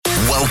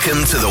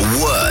Welcome to the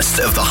worst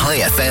of the High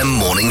FM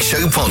Morning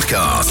Show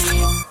podcast.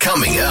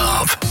 Coming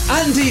up.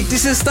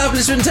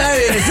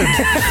 Anti-disestablishmentarianism.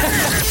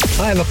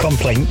 I have a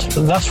complaint.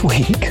 Last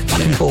week,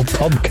 your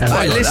podcast...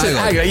 Hang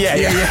on.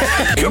 Yeah.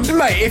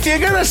 Mate, if you're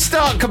going to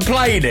start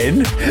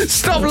complaining,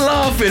 stop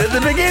laughing at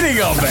the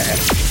beginning of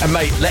it. And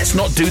mate, let's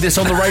not do this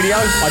on the radio.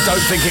 I don't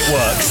think it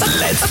works.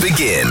 Let's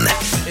begin.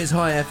 It's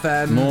High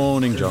FM.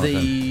 Morning, Jonathan.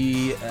 The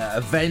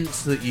event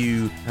that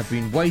you have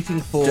been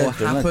waiting for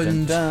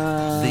happened.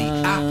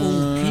 The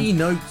Apple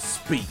keynote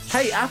speech.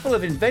 Hey, Apple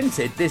have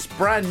invented this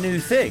brand new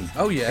thing.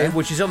 Oh, yeah?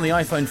 Which is on the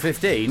iPhone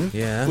 15.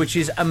 Yeah. Which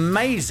is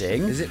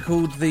amazing. Is it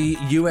called the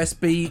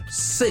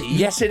USB-C?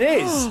 Yes, it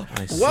is.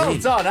 I see. Well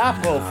done,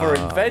 Apple, for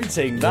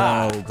inventing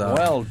that. Well done.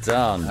 Well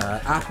done.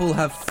 Apple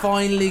have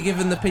finally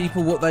given the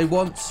people what they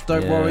want.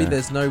 Don't worry,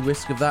 there's no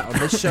risk of that on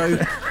this show.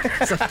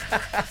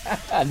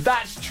 And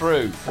that's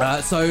true.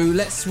 So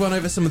let's run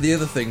over some of the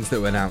other things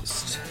that were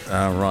announced.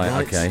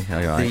 Right, okay.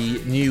 All right. The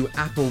new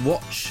Apple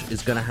Watch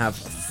is going to have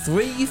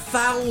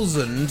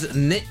 3,000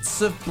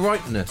 nits of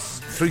brightness.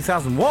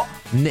 3,000 what?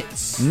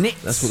 Nits.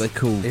 Nits? That's what they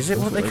call it. Is it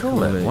what they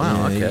call it?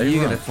 Wow, Yeah, okay.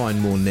 You're going to find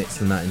more nits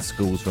than that in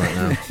schools right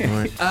now.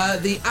 Right.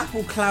 The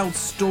Apple Cloud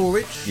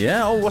storage.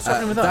 Yeah, what's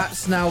happening with that?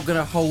 That's now going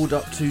to hold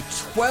up to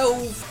 12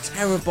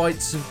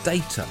 terabytes of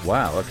data.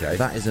 Wow, okay.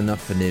 That is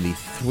enough for nearly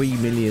 3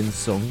 million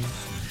songs.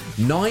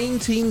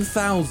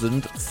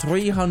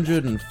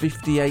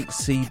 19,358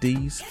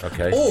 CDs,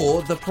 Okay.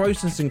 or the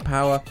processing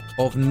power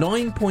of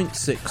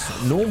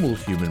 9.6 normal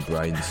human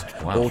brains,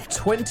 or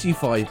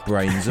 25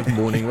 brains of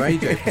morning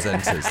radio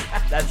presenters.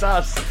 That's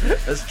us.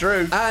 That's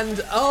true.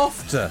 And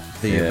after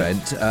the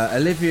event,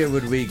 Olivia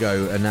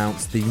Rodrigo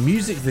announced the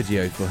music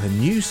video for her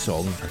new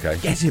song,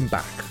 Get Him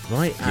Back,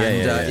 right?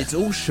 And it's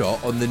all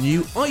shot on the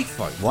new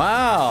iPhone.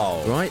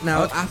 Wow. Right,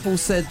 now Apple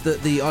said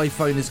that the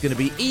iPhone is going to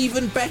be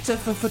even better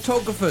for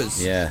photographers.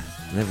 Yeah.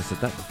 Never said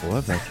that before,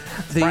 have they?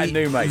 Brand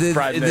new, mate.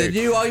 Brand new. The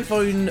new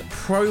iPhone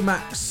Pro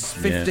Max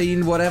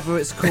 15, whatever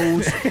it's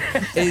called,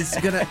 is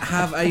going to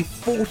have a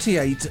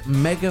 48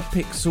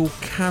 megapixel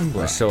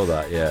camera. I saw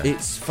that, yeah.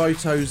 Its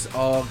photos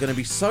are going to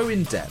be so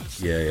in-depth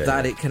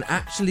that it can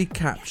actually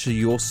capture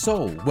your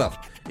soul. Well,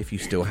 if you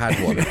still had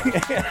one.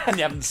 And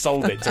you haven't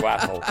sold it to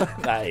Apple.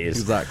 That is.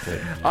 Exactly.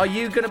 Are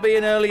you going to be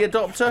an early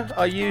adopter?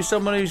 Are you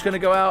someone who's going to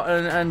go out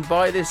and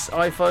buy this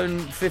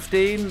iPhone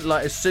 15,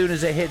 like, as soon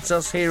as it hits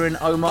us here in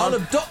Oman? I'll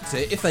adopt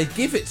it if they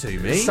give it to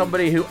me.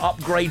 Somebody who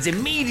upgrades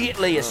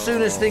immediately as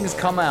soon as things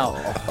come out?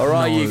 Or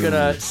are you going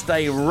to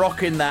stay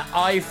rocking that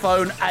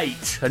iPhone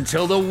 8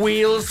 until the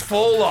wheels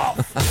fall off?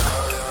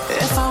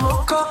 If I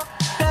woke up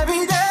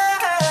every day.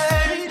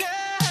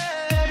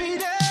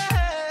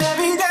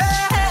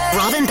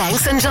 Robin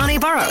Banks and Johnny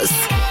Burrows.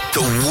 The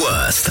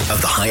worst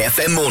of the High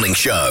FM Morning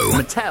Show.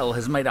 Mattel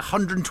has made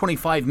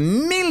 $125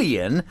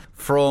 million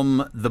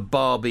from the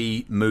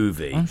Barbie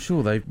movie. I'm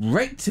sure they've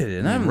raked it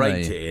in, haven't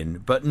Raked it in,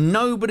 but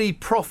nobody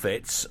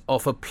profits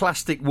off a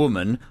plastic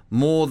woman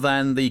more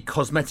than the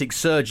cosmetic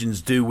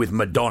surgeons do with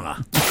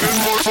Madonna.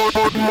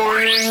 Good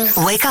morning.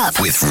 Wake up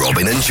With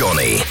Robin and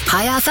Johnny.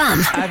 High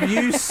FM. Have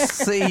you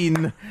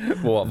seen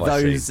What have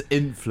I those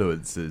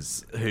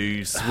influencers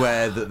who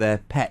swear that their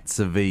pets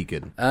are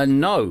vegan?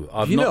 No,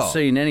 I've You not not?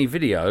 seen any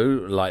video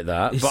like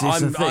that. Is but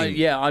this a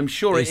thing? I'm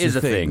sure It's it is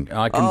a thing.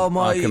 I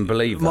can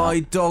believe that.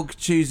 My dog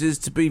chooses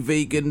to be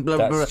vegan. Blah,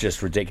 blah, blah. That's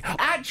just ridiculous.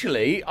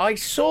 Actually, I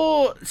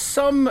saw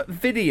some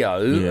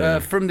video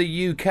from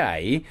the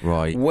UK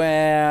Right.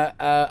 where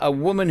a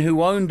woman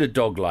who owned a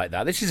dog like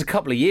that, this is a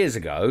couple of years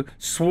ago,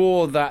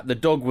 swore that the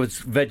dog was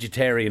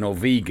vegetarian or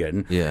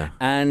vegan. Yeah.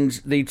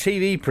 And the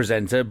TV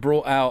presenter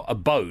brought out a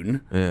bone,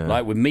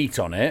 like with meat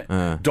on it.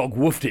 Dog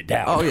woofed it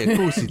down. Oh, yeah, of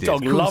course he did.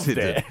 Dog Of course loved he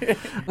did. it.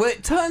 Well,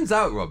 it turns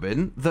out,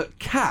 Robin, that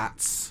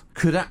cats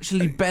could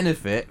actually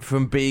benefit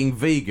from being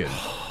vegan.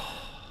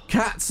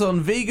 Cats on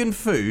vegan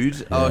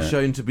food are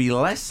shown to be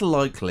less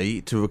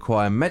likely to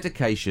require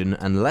medication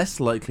and less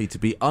likely to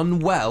be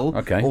unwell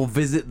or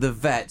visit the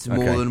vet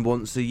more than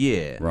once a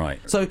year. Right.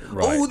 So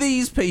all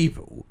these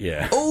people,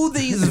 all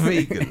these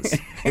vegans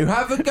who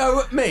have a go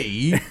at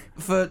me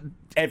for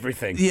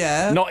everything.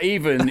 Yeah. Not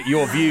even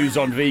your views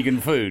on vegan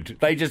food.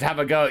 They just have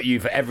a go at you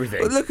for everything.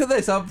 But look at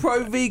this, I'm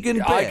pro-vegan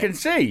bit. I can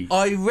see.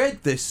 I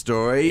read this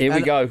story Here we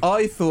and go.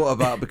 I thought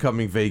about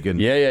becoming vegan.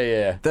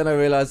 Yeah. Then I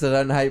realised I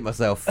don't hate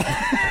myself.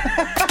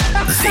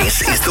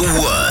 This is the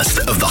worst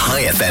of the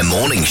High FM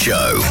Morning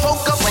Show.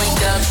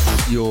 Wake up.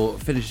 You're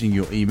finishing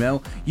your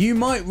email. You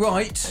might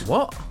write...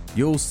 What?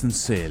 Yours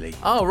sincerely.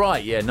 Oh,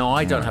 right, yeah. No,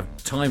 I don't have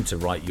time to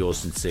write yours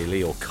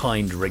sincerely or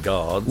kind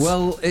regards.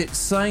 Well, it's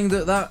saying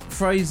that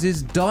phrase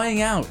is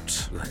dying out.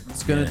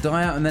 It's going to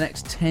die out in the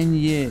next 10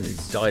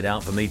 years. died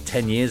out for me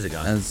 10 years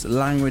ago. As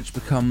language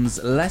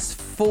becomes less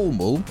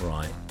formal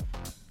Right.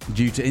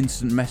 due to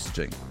instant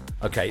messaging.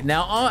 Okay,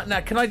 now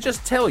can I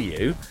just tell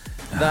you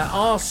that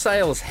our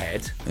sales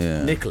head,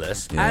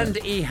 Nicholas, and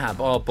Ehab,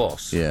 our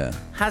boss,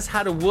 has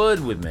had a word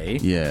with me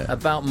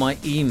about my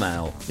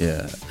email.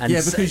 And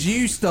because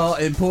you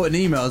start importing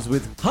emails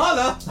with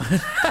holla!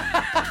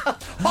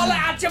 Holla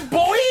at your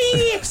boy!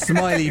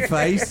 Smiley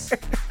face.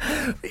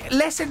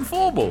 Less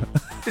informal.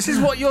 This is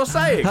what you're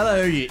saying.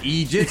 Hello, you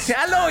Aegis.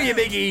 Hello, you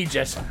big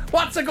Aegis.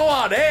 What's a go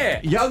on here?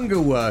 Younger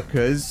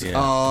workers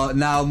are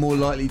now more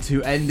likely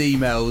to end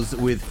emails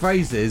with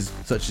phrases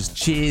such as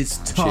cheers,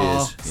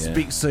 tar,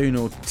 speak soon,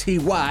 or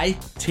TY.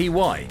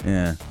 TY?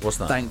 Yeah. What's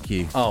that? Thank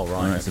you. Oh,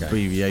 right. It's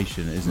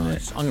abbreviation, isn't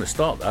it? I'm going to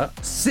start that.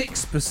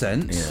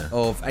 6%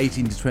 of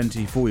 18 to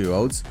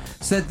 24-year-olds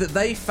said that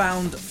they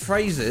found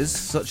phrases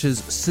such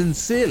as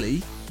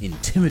sincerely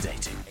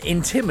intimidating.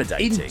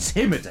 Intimidating.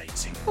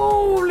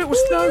 Oh, little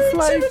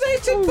snowflake.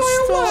 Intimidating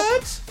by a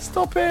word.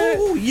 Stop it.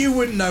 Oh, you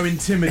wouldn't know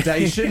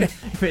intimidation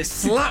if it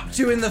slapped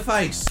you in the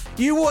face.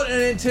 You want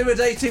an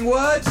intimidating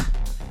word?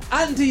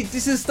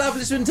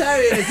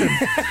 Anti-disestablishmentarianism.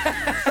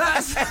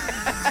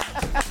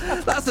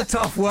 That's a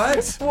tough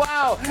word.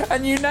 Wow,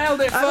 and you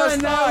nailed it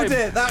first time. I nailed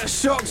it. That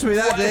shocked me,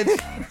 that did.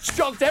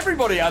 Shocked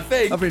everybody, I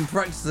think. I've been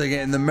practicing it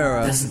in the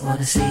mirror. Doesn't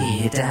want to see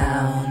you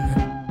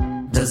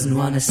down. Doesn't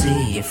want to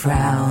see you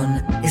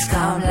frown. It's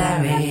Calm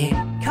Larry.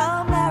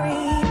 Calm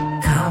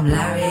Larry. Calm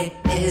Larry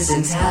is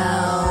in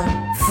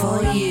town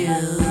for you.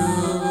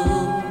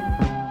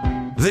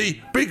 The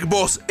big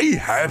boss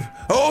Ehab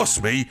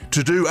asked me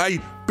to do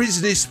a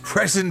business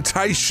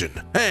presentation,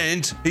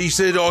 and he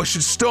said I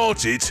should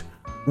start it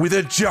with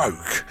a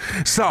joke.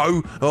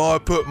 So I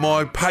put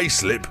my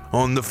payslip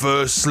on the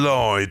first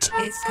slide.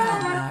 It's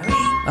Calm Larry.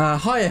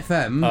 Hi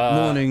FM,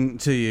 morning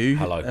to you.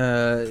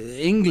 Hello.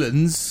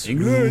 England's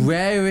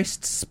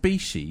rarest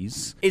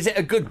species. Is it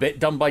a good bit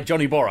done by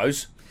Johnny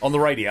Borrows on the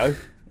radio?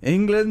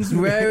 England's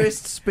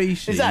rarest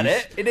species. Is that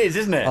it? It is,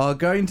 isn't it? Are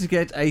going to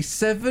get a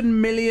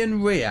 7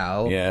 million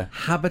real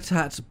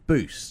habitat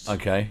boost.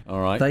 Okay, all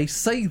right. They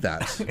say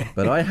that,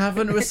 but I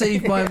haven't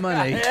received my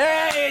money.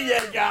 There you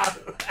go.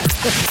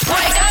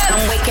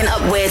 I'm waking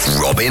up with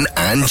Robin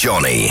and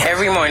Johnny.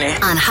 Every morning.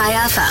 on High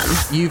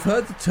FM. You've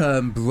heard the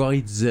term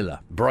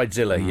bridezilla.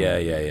 Bridezilla, yeah.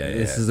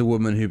 This is a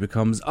woman who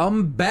becomes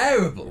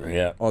unbearable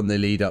Yeah. on the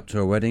lead up to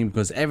a wedding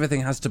because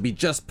everything has to be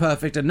just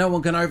perfect and no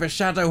one can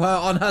overshadow her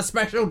on her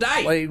special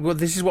day. Well,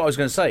 this is what I was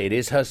going to say. It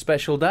is her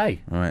special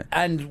day. Right.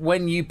 And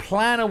when you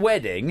plan a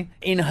wedding,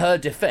 in her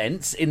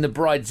defence, in the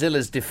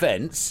bridezilla's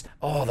defence,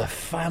 the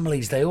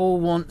families, they all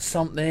want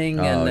something,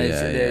 and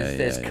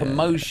there's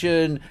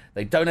commotion.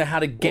 They don't know how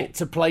to get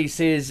to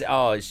places.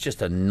 Oh, it's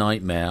just a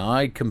nightmare.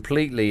 I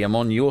completely am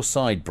on your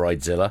side,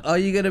 bridezilla. Are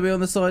you going to be on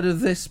the side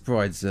of this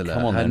bridezilla?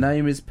 Come on, her then.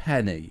 name is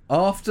Penny.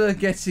 After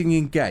getting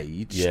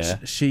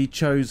engaged, she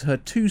chose her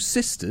two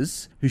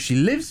sisters, who she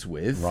lives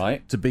with,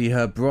 to be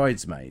her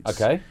bridesmaids.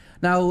 Okay.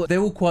 Now, they're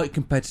all quite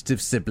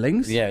competitive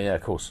siblings. Yeah,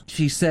 of course.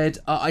 She said,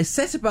 I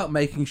set about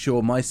making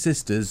sure my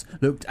sisters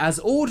looked as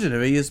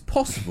ordinary as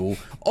possible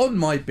on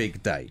my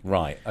big day.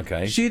 Right,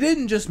 okay. She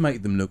didn't just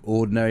make them look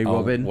ordinary,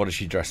 Robin. What does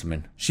she dress them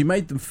in? She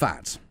made them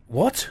fat.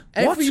 What?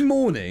 Every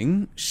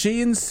morning,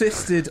 she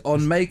insisted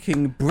on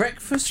making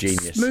breakfast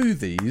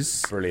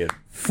smoothies Brilliant.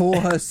 for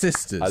her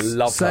sisters. I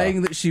love saying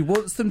her. that she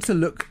wants them to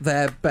look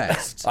their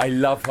best. I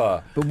love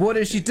her. But what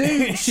did she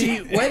do?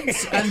 She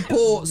went and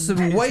bought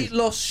some weight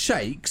loss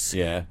shakes,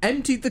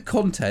 emptied the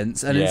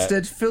contents, and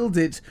instead filled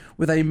it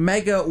with a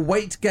mega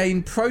weight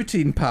gain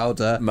protein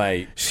powder.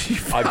 Mate, she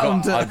I've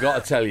found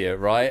got to tell you,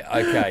 right?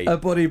 Okay. a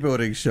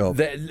bodybuilding shop.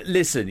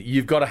 Listen,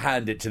 you've got to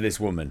hand it to this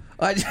woman.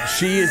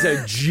 She is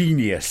a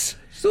genius.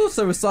 She's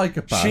also a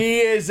psychopath. She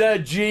is a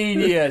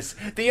genius.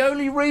 The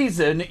only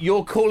reason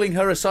you're calling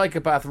her a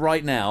psychopath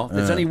right now,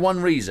 there's only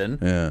one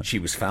reason. She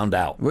was found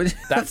out.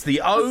 That's the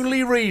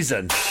only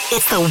reason.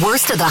 It's the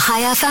worst of the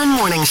High FM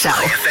morning show.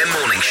 High FM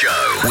morning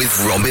show with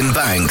Robin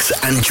Banks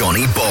and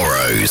Johnny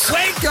Borrows.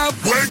 Wake up!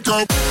 Wake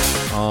up!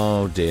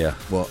 Oh dear.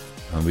 What?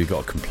 And we've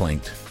got a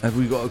complaint. Have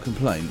we got a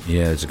complaint?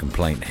 Yeah, there's a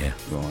complaint here.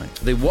 Right.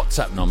 The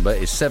WhatsApp number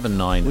is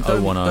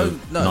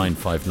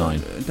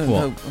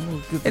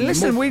 79010 And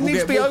listen, we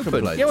need to be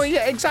open.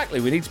 Yeah, exactly.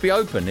 We need to be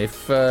open.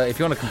 If you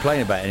want to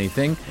complain about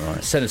anything,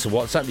 send us a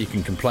WhatsApp. You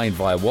can complain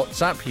via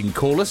WhatsApp. You can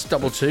call us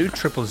 22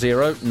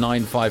 000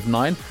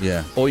 959.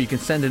 Yeah. Or you can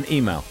send an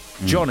email.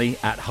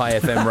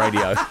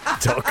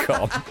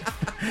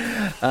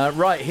 Johnny@highfmradio.com.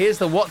 Right, here's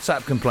the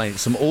WhatsApp complaint.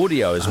 Some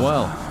audio as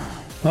well.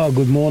 Oh,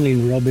 good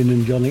morning, Robin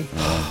and Johnny.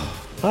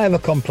 I have a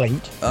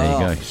complaint. There you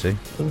go, you see.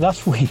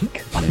 Last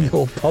week on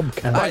your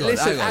podcast. Right,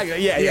 listen, hang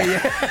on. Yeah.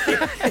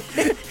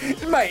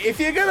 Mate, if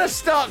you're going to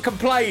start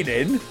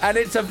complaining, and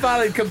it's a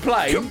valid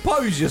complaint...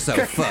 Compose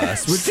yourself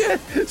first, would you?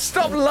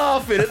 Stop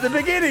laughing at the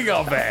beginning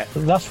of it.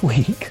 Last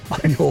week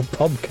on your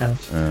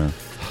podcast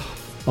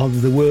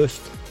of the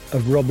worst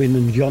of Robin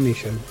and Johnny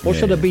show. Or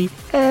should it be,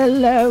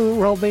 hello,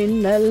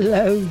 Robin,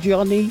 hello,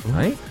 Johnny.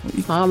 Right.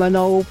 I'm an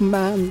old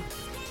man.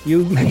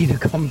 You made a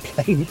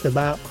complaint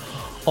about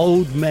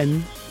old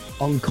men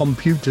on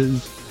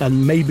computers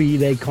and maybe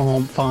they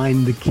can't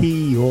find the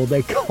key or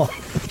they can't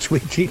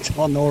switch it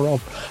on or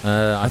off.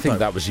 I think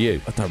that was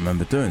you. I don't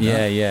remember doing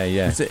that.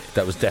 Yeah. Was it?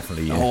 That was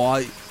definitely you.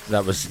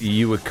 That was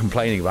you were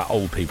complaining about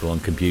old people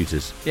on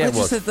computers. Yeah, I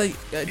just said they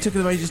took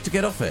them ages to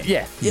get off it.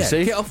 Yeah, you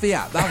see? Get off the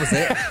app. That was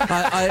it.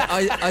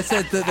 I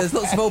said that there's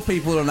lots of old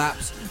people on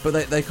apps, but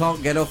they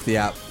can't get off the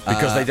app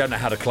because they don't know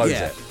how to close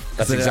it.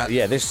 That's exactly.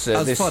 Yeah, this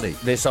funny.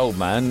 This old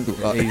man.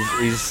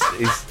 He's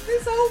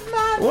This old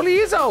man. well, he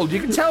is old. You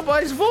can tell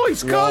by his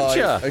voice, can't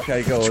you?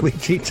 Okay, go on.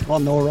 Switch it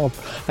on or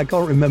off. I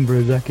can't remember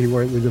exactly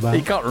what it was about.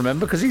 He can't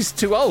remember because he's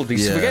too old.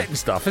 He's forgetting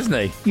stuff, isn't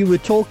he? You were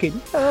talking.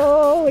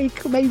 Oh,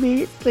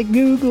 maybe it's the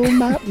Google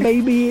map.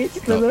 Maybe it's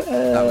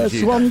the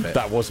Swan.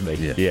 That was me.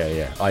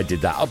 Yeah. I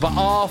did that. But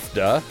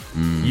after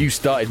you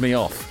started me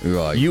off,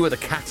 Right. You were the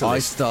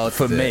catalyst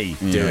for me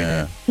doing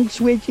it.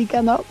 Switch, he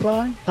cannot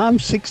fly. I'm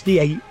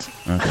 68.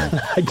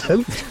 I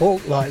don't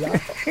talk like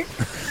that.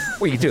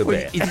 Well, you do a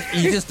bit.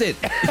 You just did.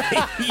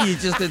 You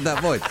just did that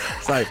voice.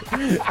 So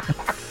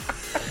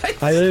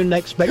I don't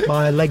expect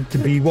my leg to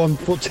be 1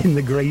 foot in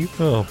the grave.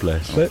 Oh,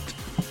 bless. But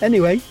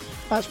anyway,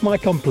 that's my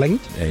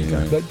complaint. There you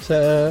go.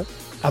 But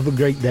have a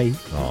great day.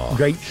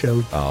 Great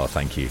show. Oh,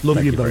 thank you. Love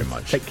thank you you both. very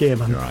much. Take care,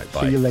 man. All right,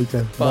 bye. See you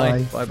later.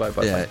 Bye. Bye. Bye.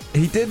 yeah,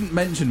 he didn't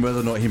mention whether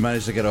or not he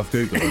managed to get off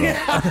Google or not.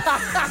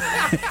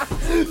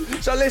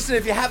 So listen,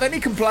 if you have any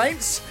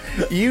complaints,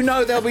 you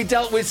know they'll be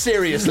dealt with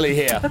seriously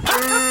here.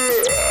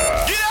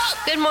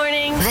 Good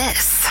morning.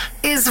 This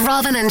is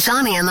Robin and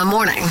Johnny in the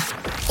morning.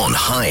 On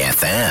High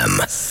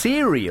FM.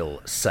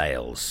 Cereal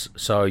sales,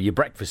 so your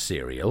breakfast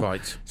cereal,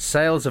 Right.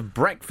 Sales of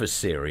breakfast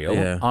cereal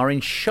Yeah. are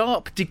in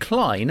sharp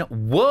decline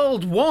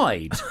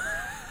worldwide.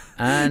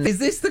 And Is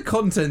this the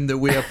content that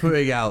we are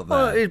putting out there?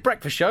 well, it's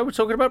breakfast show. We're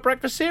talking about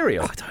breakfast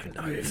cereal. I don't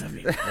know if I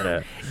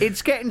mean,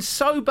 It's getting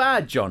so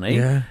bad, Johnny,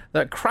 Yeah.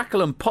 that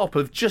Crackle and Pop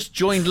have just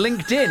joined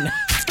LinkedIn.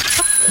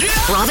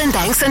 Robin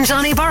Banks and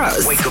Johnny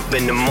Burrows. Wake up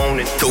in the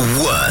morning.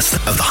 The worst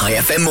of the High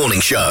FM morning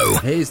show.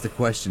 Here's the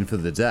question for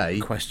the day.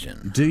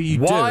 Question. Do you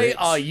Why do it?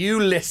 are you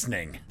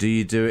listening? Do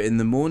you do it in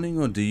the morning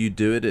or do you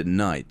do it at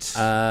night?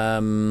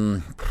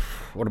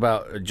 What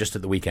about just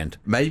at the weekend?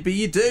 Maybe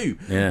you do.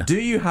 Yeah. Do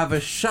you have a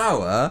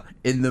shower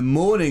in the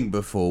morning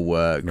before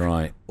work?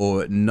 Right.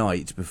 Or at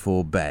night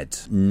before bed?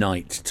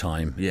 Night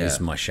time Yeah.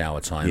 is my shower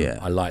time. Yeah.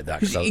 I like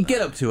that. Because 'cause you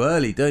get up too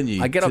early, don't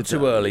you? I get up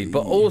too early,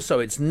 but also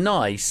it's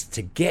nice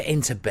to get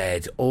into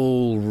bed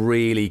all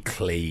really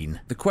clean.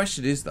 The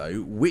question is,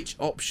 though, which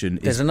option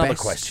is There's another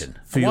best question.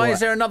 for Why your- is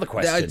there another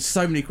question? There are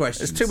so many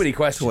questions. There's too many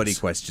questions. 20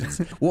 questions.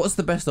 What's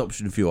the best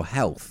option for your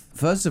health?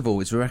 First of all,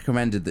 it's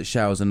recommended that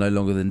showers are no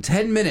longer than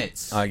 10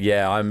 minutes.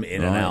 Yeah, I'm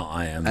in and out.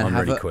 I am. And I'm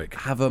have really a, quick.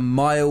 Have a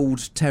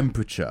mild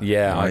temperature.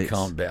 Yeah, right? I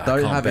can't bear. Don't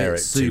I can't have bear it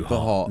too super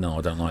hot. No,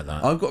 I don't like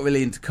that. I've got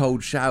really into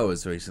cold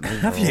showers recently.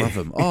 I love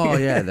them. Oh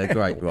yeah, they're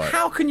great. Right.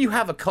 How can you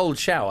have a cold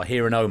shower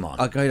here in Oman?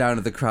 I go down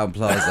to the Crown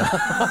Plaza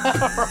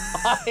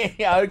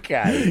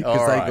Okay, because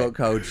all right. they've got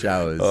cold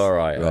showers. All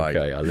right,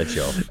 okay, I'll let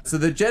you off. So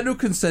the general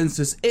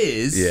consensus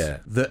is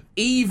that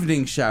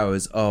evening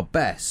showers are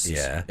best.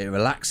 Yeah. It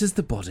relaxes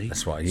the body.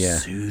 That's right, yeah.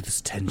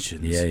 Soothes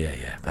tensions. Yeah.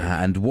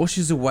 And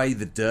washes away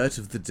the dirt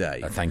of the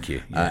day. Thank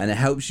you. Yeah. And it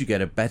helps you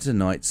get a better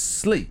night's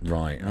sleep.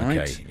 Right,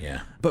 okay,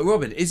 yeah. But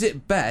Robin, is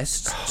it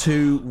best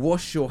to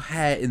wash your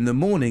hair in the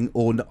morning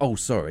or oh,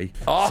 sorry.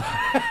 Oh.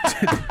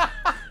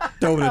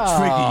 Don't want to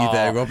trigger you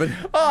there, Robin.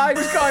 Oh, I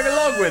was going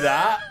along with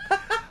that.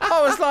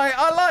 I was like,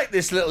 I like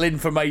this little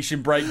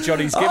information break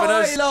Johnny's given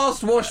us. I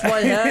last washed my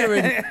hair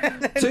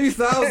in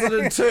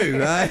 2002.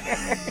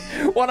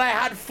 When I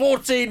had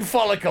 14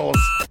 follicles.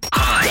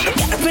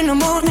 Up in the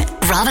morning.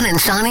 Robin and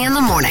Johnny in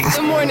the morning.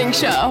 The morning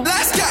show.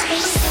 Let's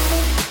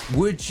go.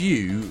 Would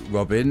you,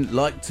 Robin,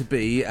 like to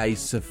be a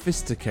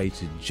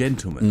sophisticated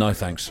gentleman? No,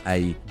 thanks.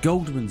 A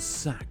Goldman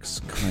Sachs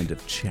kind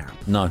of chap?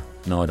 No,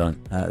 I don't.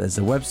 There's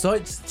a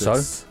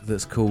website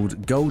that's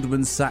called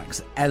Goldman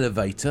Sachs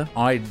Elevator.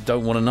 I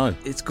don't want to know.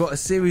 It's got a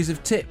series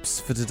of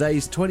tips for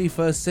today's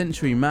 21st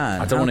century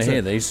man. I don't How want to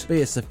hear these.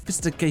 Be a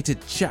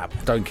sophisticated chap.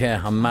 Don't care.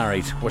 I'm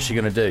married. What's she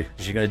going to do?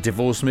 Is she going to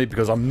divorce me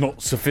because I'm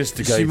not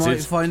sophisticated? She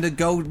might find a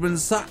Goldman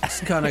Sachs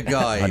kind of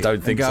guy. I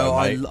don't think and go, so,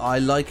 mate. I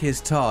like his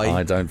tie.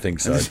 I don't think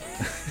so.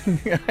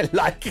 I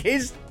like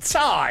his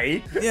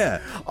tie.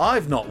 Yeah.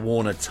 I've not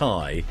worn a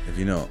tie. Have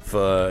you not?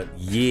 For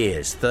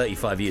years,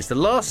 35 years. The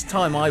last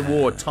time I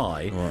wore a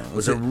tie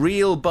was a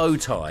real bow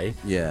tie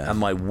at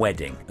my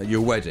wedding. At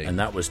your wedding? And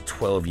that was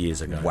 12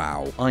 years ago.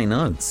 Wow. I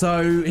know.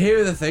 So, here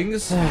are the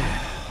things.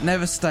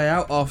 Never stay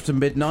out after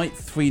midnight,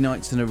 3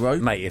 nights in a row.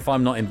 Mate, if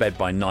I'm not in bed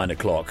by 9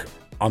 o'clock,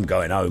 I'm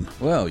going home.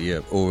 Well,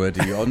 you're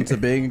already on to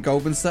being a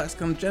Goldman Sachs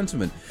kind of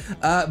gentleman.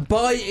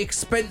 Buy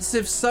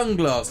expensive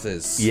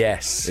sunglasses.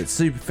 Yes. It's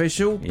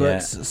superficial, but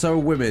so are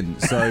women.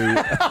 So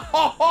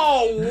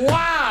oh,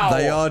 wow!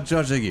 they are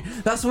judging you.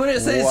 That's what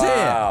it says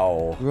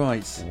Wow. here.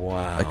 Right.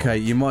 Wow. Okay,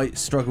 you might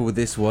struggle with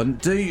this one.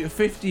 Do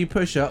 50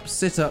 push-ups,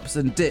 sit-ups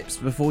and dips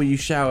before you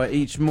shower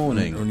each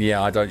morning.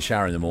 Yeah, I don't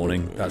shower in the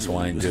morning. That's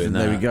why I ain't doing that.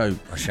 There we go.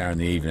 I shower in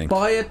the evening.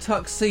 Buy a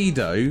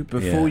tuxedo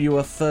before you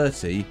are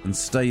 30 and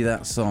stay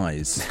that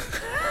size.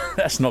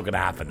 That's not going to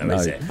happen, though,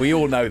 is it? We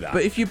all know that.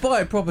 But if you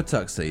buy a proper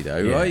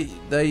tuxedo, right,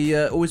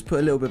 they always put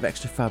a little bit of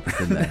extra fabric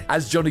in there.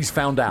 As Johnny's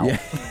found out.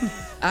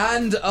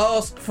 and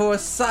ask for a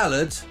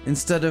salad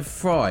instead of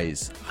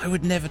fries. I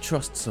would never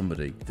trust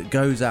somebody that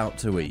goes out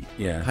to eat,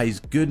 pays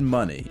good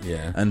money,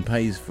 and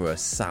pays for a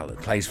salad.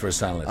 Pays for a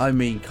salad. I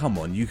mean, come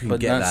on, you can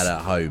get that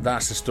at home.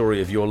 That's the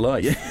story of your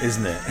life,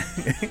 isn't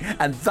it?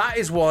 And that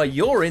is why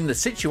you're in the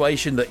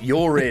situation that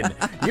you're in.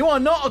 You are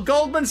not a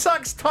Goldman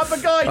Sachs type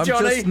of guy,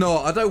 Johnny. I'm just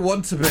not. I don't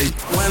want to be.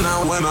 When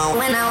I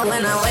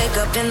wake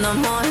up in the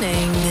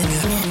morning.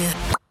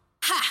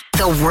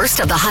 The worst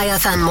of the High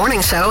FM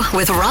morning show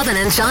with Robin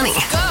and Johnny.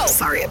 Go!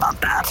 Sorry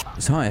about that.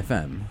 It's High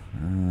FM.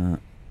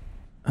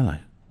 Hello.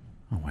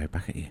 I'll wave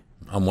back at you.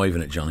 I'm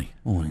waving at Johnny.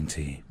 Morning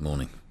to you.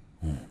 Morning.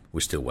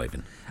 We're still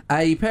waving.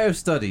 A pair of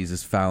studies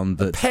has found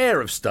that... A pair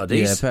of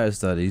studies? Yeah, a pair of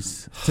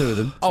studies. 2 of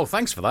them. Oh,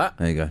 thanks for that.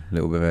 There you go. A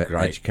little bit of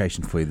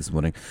education for you this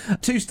morning.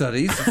 2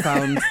 studies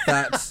found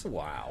that...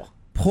 Wow.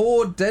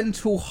 Poor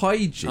dental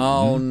hygiene...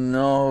 Oh,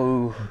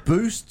 no.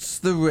 ...boosts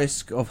the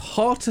risk of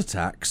heart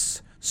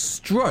attacks,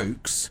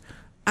 strokes,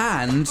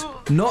 and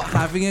not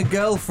having a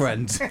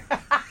girlfriend.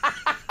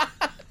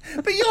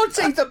 But your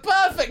teeth are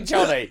perfect,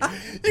 Johnny.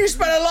 You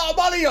spent a lot of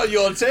money on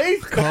your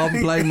teeth.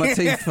 Can't blame my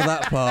teeth for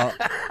that part.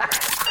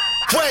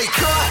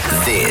 Wake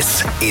up!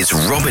 This is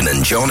Robin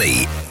and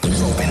Johnny.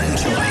 Robin and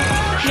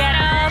Johnny. Get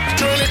up!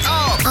 Turn it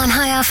up! On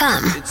High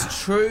FM.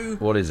 It's true.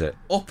 What is it?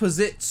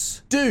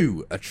 Opposites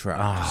do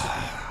attract.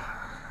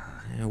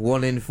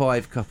 1 in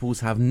 5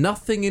 couples have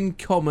nothing in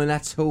common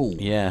at all.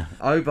 Yeah.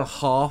 Over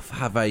half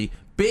have a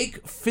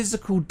big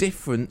physical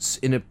difference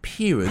in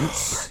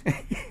appearance,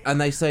 and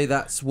they say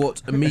that's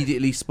what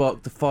immediately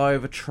sparked the fire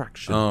of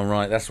attraction. Oh,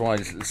 right. That's why.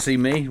 See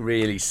me?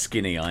 Really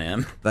skinny I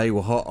am. They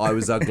were hot, I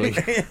was ugly.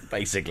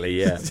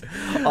 Basically, yeah.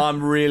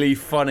 I'm really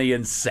funny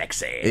and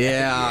sexy.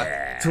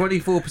 Yeah.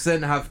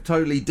 24% have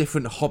totally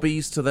different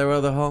hobbies to their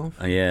other half.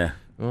 Yeah.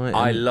 Right,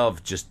 I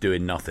love just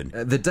doing nothing.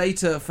 The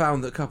data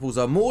found that couples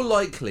are more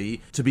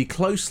likely to be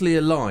closely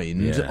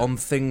aligned on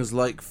things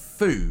like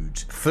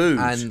food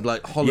and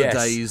like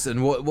holidays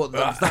and what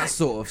that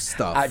sort of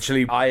stuff.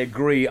 Actually, I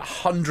agree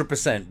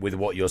 100% with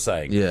what you're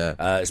saying. Yeah,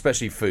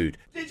 especially food.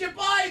 Did you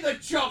buy the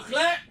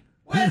chocolate?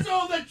 Where's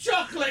all the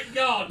chocolate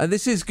gone? And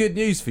this is good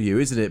news for you,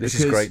 isn't it? This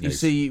is great news. You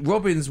see,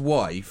 Robin's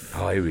wife...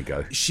 Oh, here we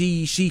go.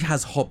 She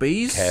has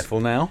hobbies.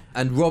 Careful now.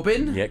 And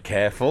Robin... Yeah,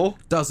 careful.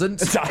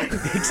 Doesn't.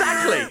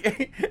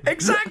 Exactly.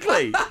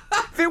 Exactly.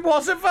 If it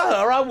wasn't for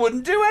her, I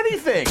wouldn't do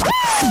anything.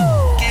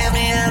 Give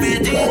me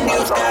everything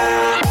you've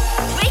got.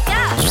 Wake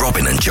up!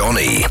 Robin and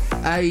Johnny.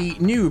 A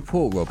new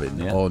report,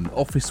 Robin, on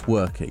office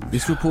working.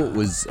 This report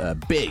was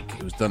big.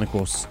 It was done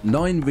across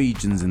 9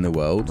 regions in the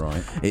world.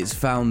 Right. It's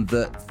found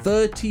that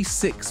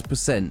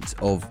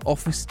 36% of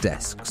office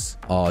desks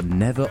are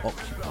never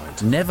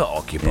occupied. Never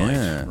occupied?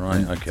 Yeah.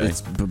 Right, okay.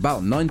 It's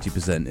about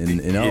 90%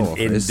 in our office.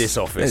 In this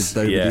office,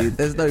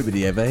 There's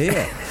nobody ever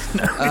here.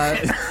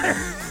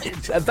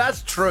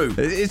 That's true.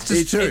 It's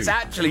just true. It's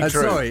actually true.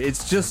 Sorry,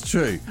 it's just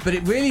true. But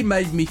it really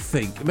made me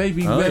think, made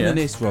me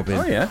reminisce,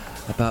 Robin,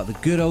 about the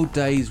good old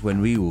days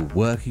when we were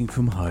working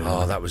from home.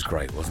 Oh, that was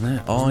great, wasn't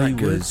it? I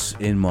was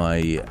in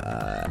my...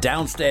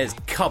 downstairs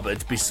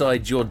cupboard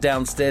beside your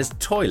downstairs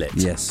toilet.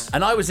 Yes.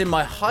 And I was in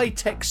my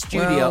high-tech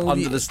studio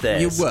under the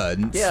stairs. You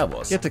weren't. Yeah, I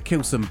was. You had to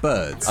kill some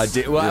birds. I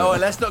did. Well,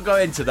 let's not go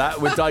into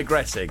that. We're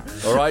digressing.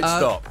 All right,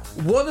 stop.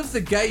 One of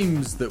the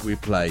games that we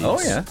played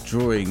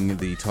during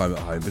the time at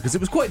home, because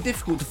it was quite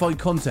difficult to find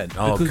content,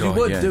 because we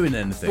weren't doing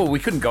anything. Well, we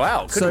couldn't go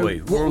out, could we?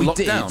 What we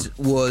did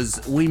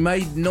was we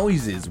made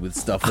noises with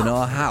stuff in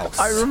our house.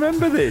 I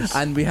remember this.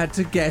 And we had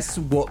to guess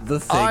what the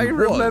thing was. I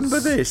remember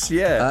this,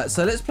 yeah.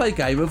 So let's play a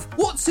game of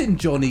What's in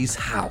Johnny's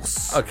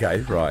House?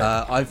 Okay, right.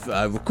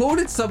 I've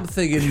recorded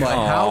something in my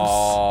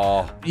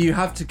house. You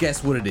have to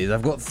guess what it is.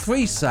 I've got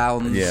 3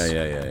 sounds. Yeah.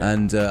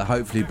 And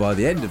hopefully by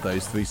the end of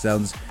those 3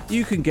 sounds,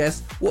 you can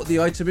guess what the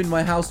item in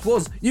my house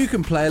was. You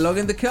can play along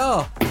in the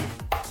car.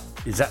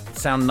 Is that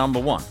sound number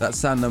 1? That's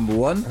sound number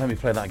 1. Let me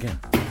play that again.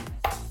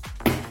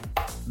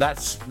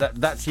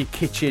 That's your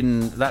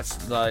kitchen.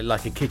 That's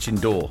like a kitchen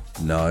door.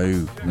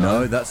 No,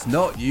 that's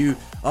not. You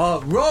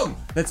are wrong.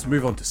 Let's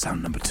move on to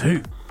sound number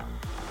 2.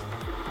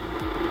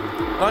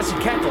 Oh, that's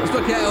your kettle. It's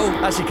my kettle.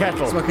 That's your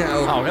kettle. It's my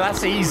kettle. Oh,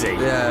 that's easy.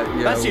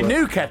 Yeah. That's your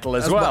new kettle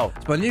as well.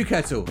 It's my new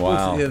kettle.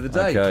 Wow. The other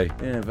day. Okay.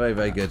 Yeah, very,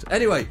 very good.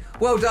 Anyway,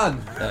 well done.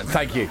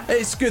 Thank you.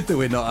 It's good that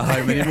we're not at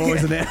home anymore,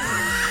 isn't it?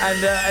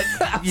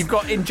 And you've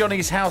got in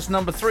Johnny's house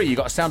number 3. You've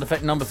got sound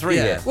effect number 3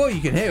 here. Well,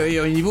 you can hear it,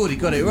 and you've already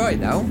got it right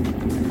now.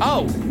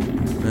 Oh.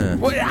 Yeah.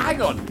 Well,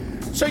 hang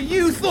on. So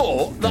you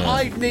thought that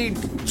I'd need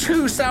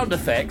 2 sound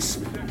effects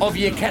of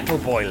your kettle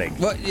boiling?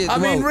 Well, I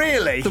mean,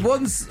 really? The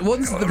one's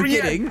at the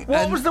beginning.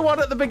 What was the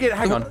one at the beginning?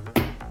 Hang on.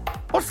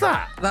 What's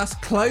that? That's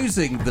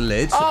closing the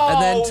lid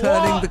and then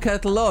turning the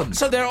kettle on.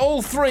 So they're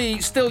all 3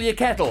 still your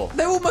kettle?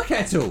 They're all my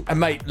kettle. And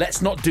mate,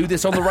 let's not do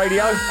this on the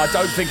radio. I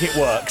don't think it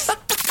works.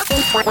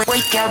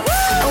 Wake up.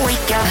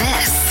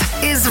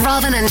 This is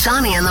Robin and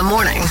Johnny in the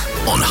morning.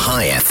 On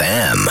High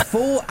FM.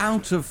 4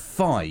 out of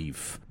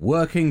 5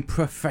 working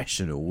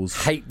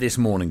professionals hate this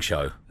morning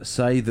show.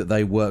 Say that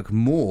they work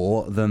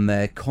more than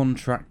their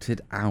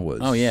contracted hours.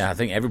 Oh, yeah, I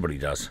think everybody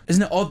does.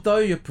 Isn't it odd, though?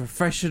 You're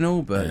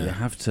professional, but you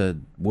have to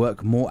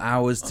work more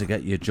hours to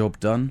get your job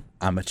done.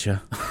 Amateur.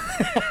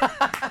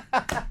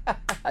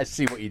 I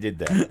see what you did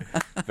there.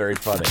 Very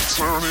funny.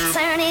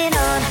 Turn it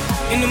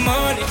on in the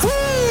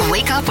morning.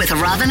 Wake up with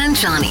Robin and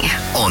Johnny.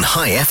 On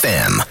High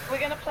FM. We're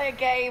going to play a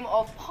game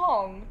of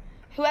Pong.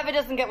 Whoever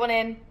doesn't get one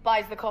in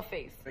buys the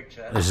coffees.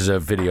 This is a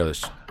video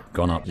that's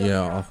gone up.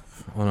 Yeah,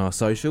 on our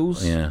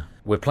socials. Yeah.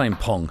 We're playing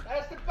Pong.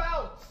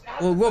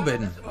 Well,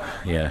 Robin,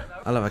 Yeah.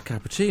 I'll have a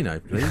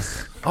cappuccino,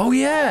 please. Oh,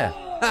 yeah.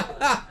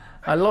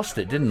 I lost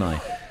it, didn't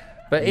I?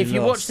 But if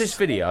you watch lost. this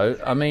video,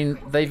 I mean,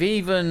 they've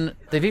even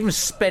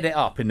sped it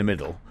up in the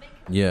middle.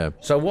 Yeah.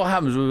 So what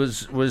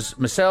happens was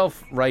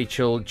myself,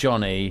 Rachel,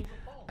 Johnny,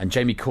 and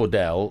Jamie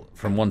Cordell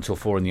from 1 till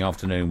 4 in the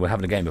afternoon were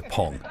having a game of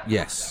Pong.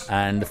 Yes.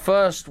 And the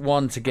first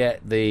one to get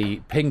the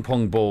ping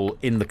pong ball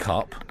in the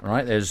cup,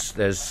 right? There's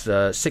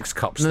 6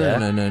 cups there.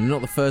 No,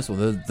 not the first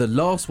one. The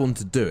last one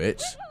to do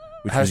it,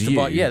 which Has was to you,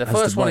 buy, yeah, the has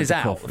first to one buy is the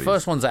out. coffees. The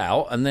first one's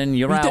out, and then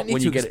you're You out don't need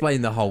when to you get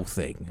explain the whole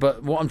thing.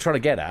 But what I'm trying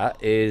to get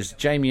at is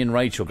Jamie and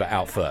Rachel got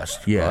out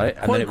first, Yeah, right?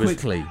 And quite then it was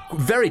quickly.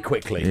 Very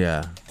quickly.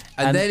 Yeah.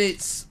 And then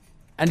it's...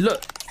 And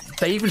look,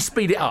 they even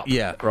speed it up.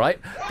 Yeah. Right?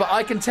 But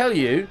I can tell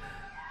you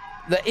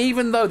that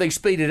even though they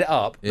speeded it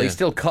up, they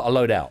still cut a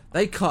load out.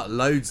 They cut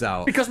loads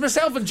out. Because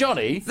myself and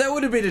Johnny... That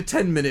would have been a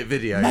 10-minute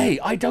video. Mate,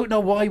 I don't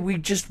know why we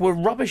just were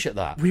rubbish at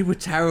that. We were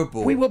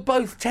terrible. We were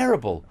both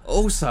terrible.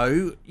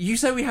 Also, you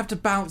say we have to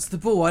bounce the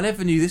ball. I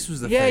never knew this was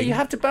the thing. Yeah, you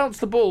have to bounce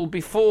the ball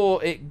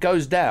before it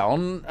goes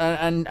down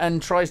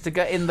and tries to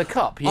get in the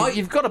cup.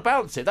 You've got to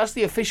bounce it. That's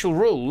the official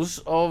rules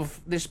of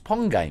this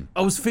Pong game.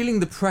 I was feeling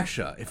the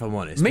pressure, if I'm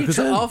honest. Me because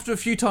too. after a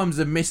few times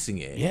of missing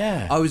it,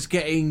 Yeah. I was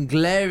getting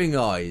glaring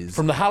eyes.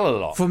 From the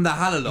Hallalot. From the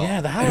Hallalot.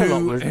 Yeah, the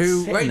Hallalot was who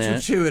sitting Rachel there.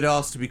 Chu had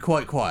asked to be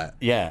quite quiet.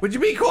 Yeah. Would you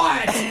be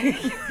quiet?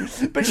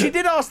 But she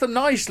did ask them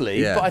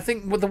nicely, Yeah. but I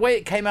think with the way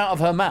it came out of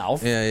her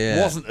mouth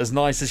wasn't as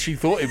nice as she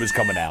thought it was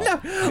coming out. No.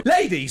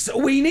 Ladies,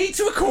 we need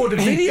to record a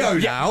video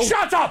now.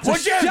 Shut up,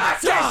 would you?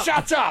 Just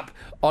shut up!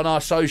 On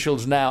our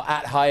socials now,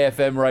 at High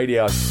FM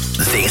Radio.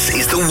 This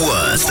is the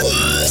worst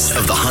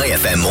of the High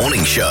FM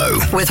morning show.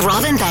 With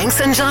Robin Banks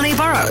and Johnny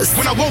Burrows.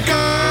 When I woke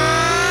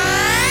up.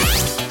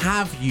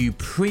 Have you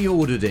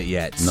pre-ordered it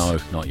yet? No,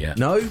 not yet.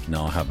 No?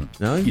 No, I haven't.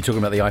 No? You talking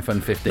about the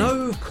iPhone 15?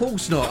 No, of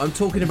course not. I'm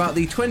talking about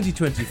the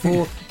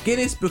 2024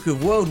 Guinness Book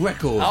of World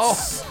Records.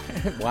 Oh,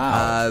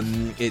 wow.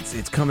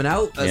 It's coming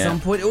out at some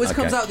point. It always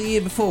comes out the year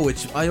before,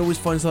 which I always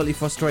find slightly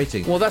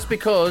frustrating. Well, that's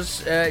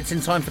because it's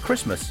in time for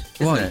Christmas,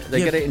 isn't Right. it? They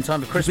Yeah, get it in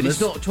time for Christmas. But it's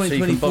not so you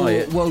can buy 2024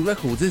 it. World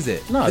Records, is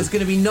it? No. There's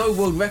going to be no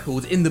World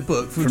Records in the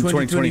book from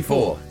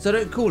 2024. So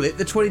don't call it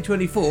the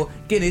 2024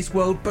 Guinness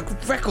World Book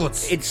of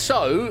Records. It's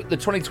so the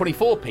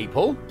 2024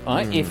 people,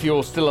 right, if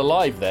you're still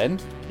alive then,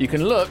 you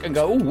can look and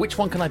go, oh, which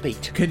one can I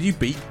beat? Can you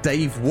beat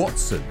Dave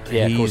Watson?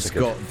 Yeah, of course He's I could.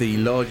 got the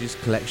largest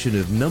collection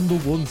of number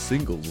one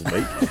singles,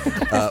 mate,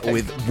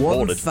 with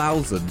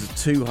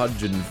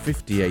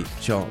 1,258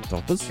 chart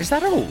toppers. Is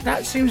that all?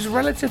 That seems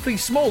relatively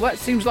small. That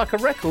seems like a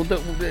record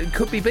that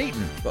could be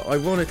beaten. But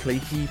ironically,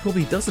 he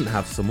probably doesn't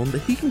have someone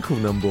that he can call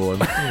number one.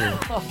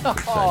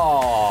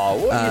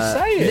 Oh, what are you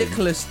saying?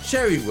 Nicholas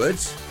Cherrywood.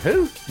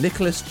 Who?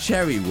 Nicholas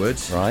Cherrywood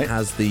Right.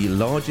 has the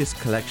largest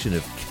collection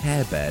of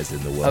Care Bears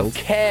in the world. Of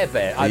Care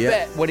Bear. I Yeah.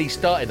 bet when he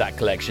started that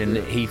collection,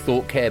 he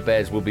thought Care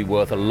Bears would be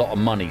worth a lot of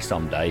money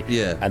someday.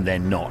 Yeah. And they're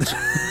not.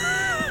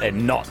 They're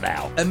not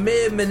now.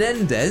 Amir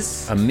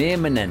Menendez. Amir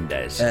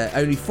Menendez.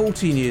 Only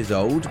 14 years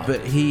old,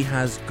 but he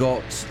has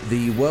got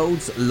the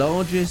world's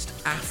largest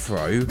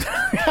afro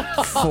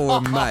for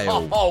a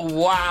male. Oh,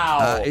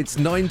 wow. It's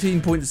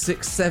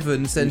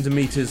 19.67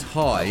 centimetres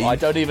high. I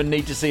don't even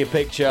need to see a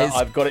picture.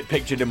 I've got it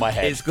pictured in my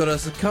head. It's got a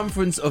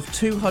circumference of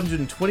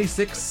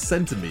 226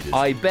 centimetres.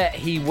 I bet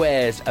he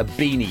wears a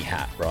beanie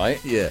hat, right?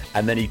 Yeah.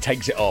 And then he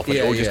takes it off and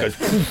Yeah, it all just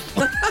yeah. goes...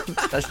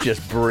 That's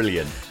just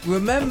brilliant.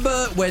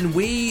 Remember when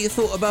we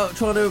thought about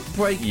trying to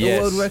break the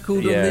world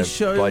record on this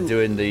show? by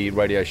doing the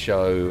radio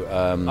show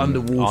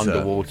Underwater.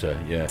 Underwater,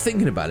 yeah.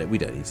 Thinking about it, we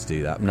don't need to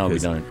do that. No, we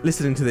because don't.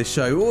 Listening to this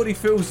show already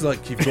feels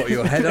like you've got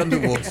your head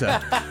underwater.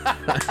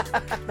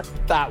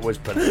 That was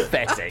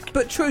pathetic.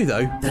 But true,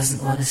 though.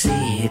 Doesn't wanna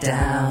see you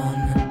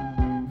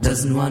down.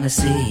 Doesn't wanna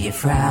see you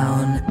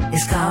frown.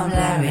 It's Calm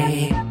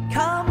Larry.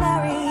 Calm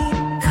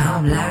Larry.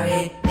 Calm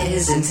Larry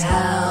is in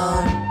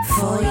town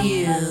for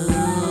you.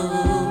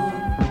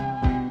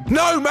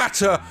 No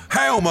matter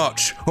how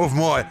much of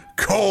my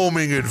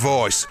calming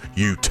advice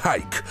you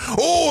take,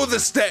 or the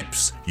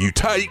steps you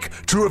take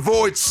to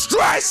avoid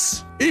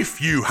stress,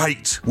 if you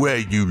hate where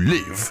you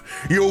live,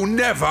 you'll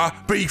never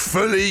be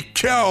fully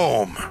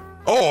calm.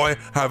 I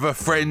have a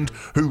friend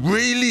who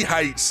really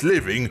hates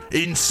living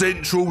in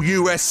central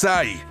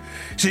USA.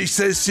 She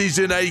says she's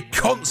in a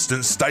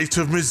constant state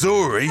of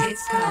Missouri.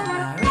 It's Calm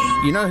Larry.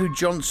 You know who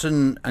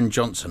Johnson &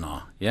 Johnson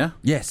are? Yeah?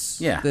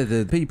 Yes. Yeah. They're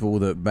the people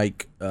that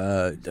make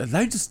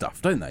loads of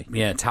stuff, don't they?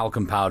 Yeah,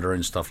 talcum powder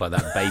and stuff like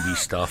that, baby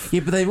stuff. Yeah,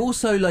 but they've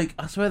also, like,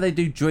 I swear they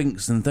do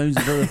drinks and those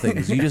of other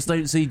things. You just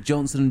don't see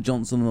Johnson &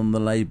 Johnson on the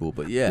label,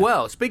 but yeah.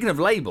 Well, speaking of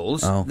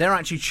labels, they're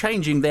actually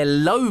changing their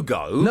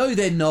logo. No,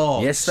 they're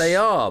not. Yes, they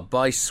are,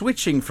 by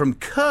switching from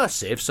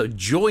cursive, so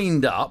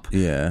joined up,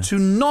 to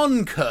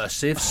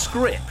non-cursive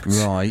script.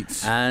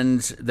 Right.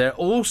 And they're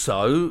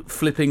also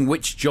flipping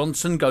which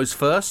Johnson goes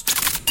first.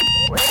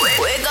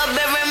 Wake up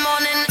every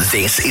morning.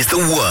 This is the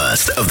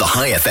worst of the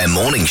High FM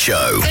morning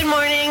show. Good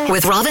morning.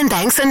 With Robin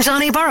Banks and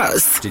Johnny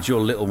Burrows. Did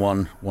your little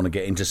one want to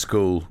get into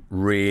school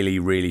really,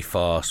 really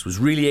fast? Was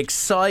really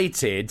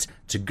excited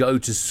to go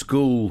to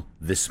school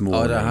this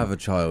morning? I don't have a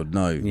child,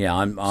 no. Yeah,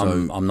 I'm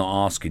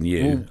not asking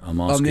you. Well,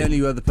 I'm asking. I'm the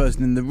only other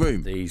person in the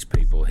room. These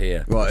people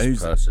here. Right, this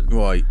who's person?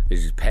 Right.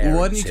 This is parents. Well,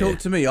 why didn't you here. talk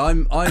to me?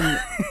 I'm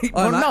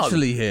Well, no.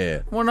 actually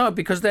here. Well, no,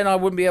 because then I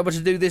wouldn't be able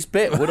to do this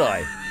bit, would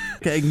I?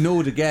 Get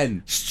ignored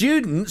again.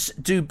 Students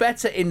do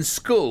better in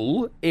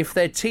school if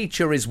their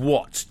teacher is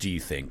what, do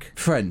you think?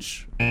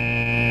 French.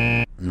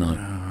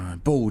 No.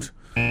 Bald.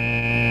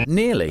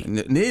 Nearly.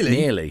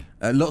 Nearly?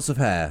 Lots of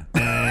hair.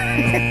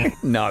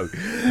 No.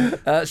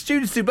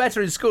 Students do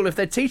better in school if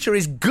their teacher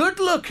is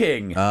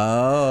good-looking.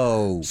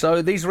 Oh.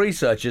 So these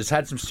researchers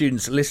had some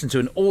students listen to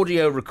an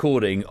audio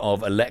recording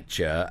of a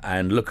lecture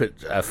and look at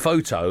a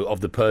photo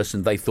of the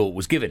person they thought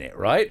was giving it,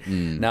 right?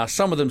 Now,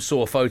 some of them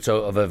saw a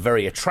photo of a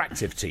very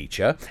attractive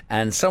teacher,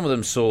 and some of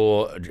them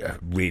saw a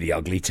really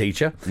ugly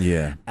teacher.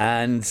 Yeah.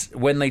 And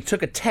when they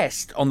took a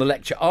test on the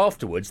lecture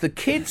afterwards, the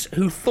kids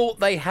who thought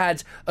they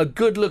had a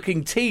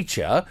good-looking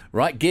teacher,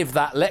 right, give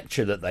that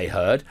lecture that they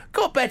heard,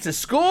 got better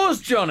scores,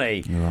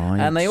 Johnny. Right.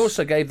 And they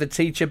also gave the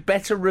teacher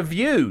better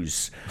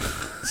reviews.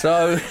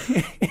 So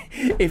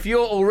if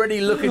you're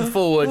already looking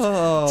forward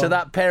to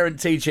that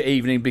parent-teacher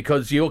evening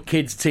because your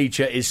kid's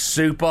teacher is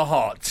super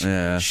hot,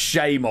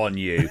 shame on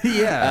you.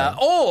 Yeah.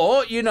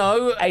 Or, you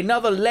know,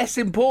 another less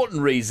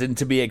important reason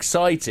to be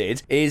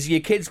excited is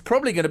your kid's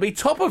probably going to be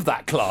top of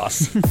that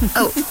class.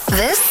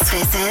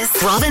 This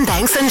is Robin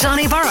Banks and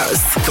Johnny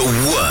Burrows.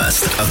 The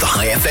worst of the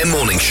High FM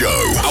morning show.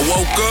 I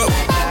woke up.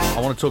 I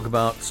want to talk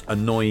about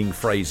annoying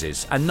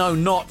phrases. And no,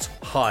 not,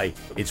 hi,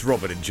 it's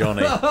Robin and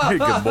Johnny.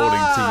 Good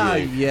morning to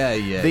you.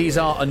 Yeah. These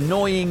are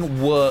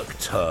annoying work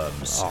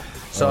terms.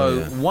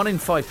 So 1 in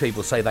 5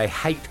 people say they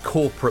hate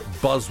corporate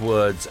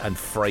buzzwords and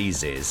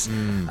phrases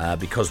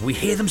because we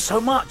hear them so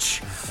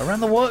much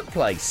around the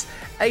workplace.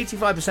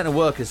 85% of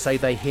workers say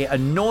they hear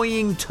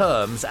annoying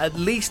terms at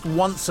least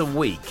once a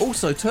week.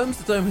 Also, terms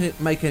that don't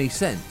make any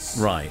sense.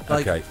 Right,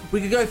 like, okay.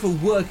 We could go for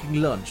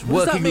working lunch.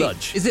 What does that mean?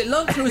 Lunch. Is it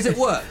lunch or is it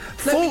work?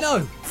 Let me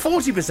know.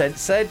 40%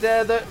 said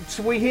that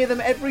we hear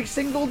them every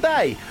single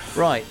day.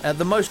 Right,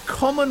 the most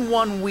common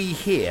one we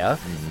hear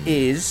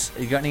is...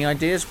 You got any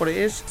ideas what it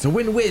is? It's a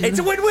win-win. It's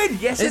a win-win.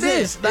 Yes, it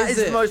is. That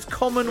is the most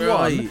common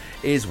one.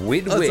 Is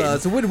win-win.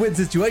 It's a win-win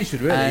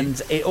situation, really.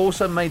 And it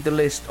also made the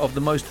list of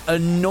the most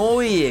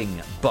annoying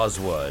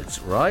buzzwords,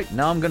 right?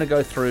 Now I'm going to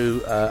go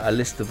through a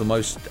list of the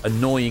most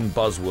annoying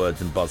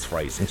buzzwords and buzz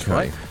phrases,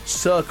 right?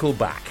 Circle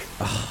back.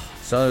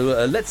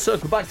 So let's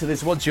circle back to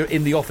this once you're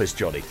in the office,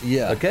 Johnny.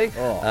 Yeah. Okay?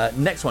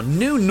 Next one,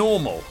 new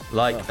normal.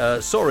 Like,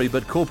 sorry,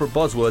 but corporate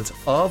buzzwords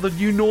are the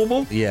new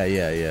normal.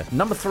 Yeah.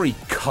 Number 3,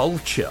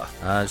 culture.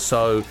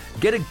 So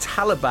getting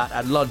Talabat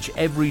at lunch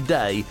every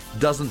day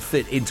doesn't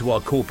fit into our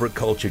corporate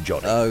culture,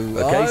 Johnny.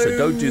 Okay, so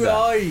don't do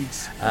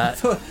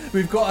that. Right.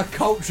 We've got a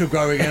culture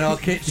growing in our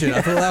kitchen.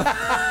 I thought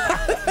that...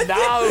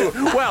 No.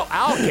 Well,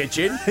 our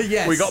kitchen.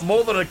 Yes. We got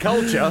more than a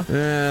culture.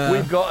 Yeah.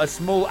 We've got a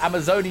small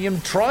Amazonian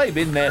tribe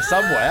in there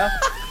somewhere.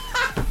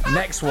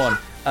 Next one.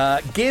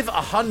 Give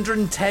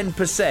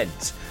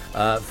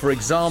 110%. For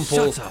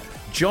example, Shut up.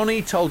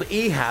 Johnny told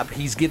Ehab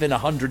he's given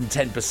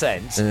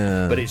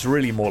 110%, but it's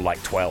really more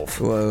like 12.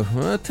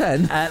 Well,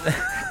 10.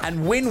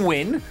 And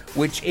win-win,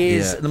 which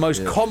is the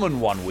most common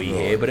one we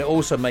hear, but it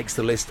also makes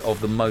the list of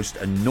the most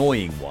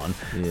annoying one.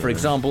 For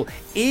example,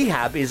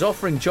 Ehab is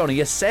offering Johnny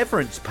a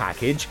severance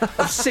package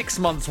of 6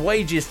 months'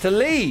 wages to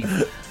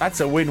leave. That's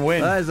a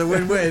win-win. That is a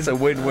win-win. It's a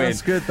win-win.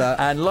 That's good,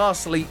 that. And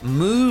lastly,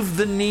 move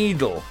the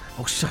needle.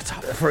 Oh, shut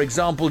up. For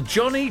example,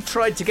 Johnny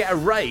tried to get a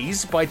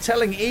raise by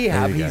telling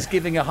Ehab he's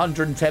giving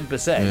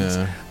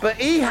 110%, but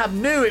Ehab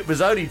knew it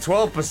was only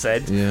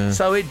 12%,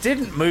 so it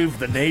didn't move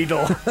the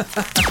needle.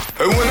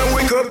 When I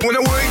wake up.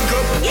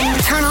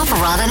 Turn off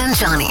Robin and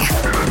Johnny.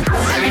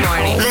 Every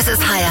morning. This is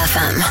High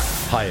FM.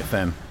 Hi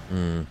FM.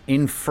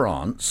 In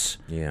France,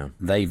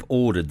 they've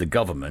ordered the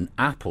government,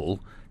 Apple,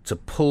 to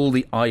pull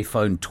the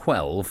iPhone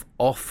 12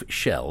 off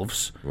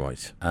shelves,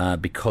 right?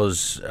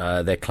 Because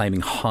they're claiming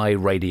high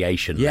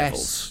radiation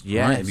levels.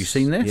 Yes. Right? Have you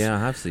seen this? Yeah, I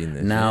have seen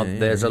this. Now,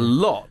 there's a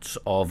lot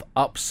of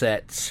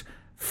upset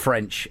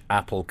French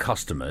Apple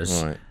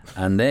customers,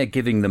 and they're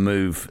giving the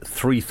move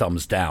 3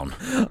 thumbs down.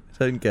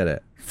 Don't get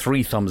it.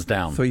 3 thumbs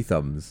down. 3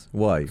 thumbs.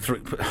 Why?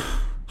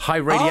 High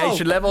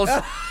radiation levels.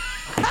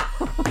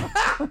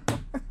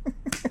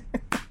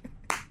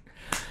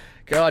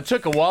 God, it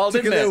took a while,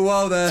 didn't it? Took a little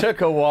while there.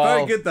 Took a while.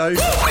 Very good, though.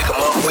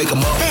 Wake 'em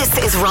up. This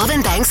is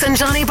Robin Banks and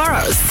Johnny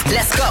Burrows.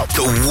 Let's go.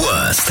 The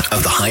worst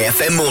of the High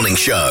FM morning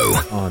show.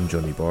 I'm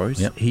Johnny Burrows.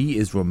 Yep. He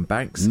is Robin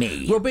Banks.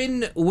 Me.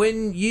 Robin,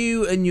 when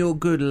you and your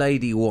good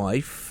lady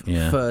wife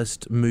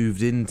first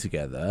moved in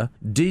together,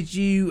 did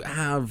you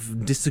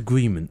have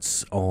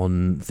disagreements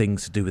on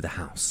things to do with the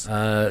house?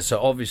 So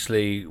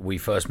obviously we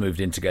first moved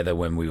in together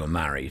when we were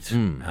married.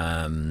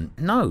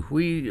 No,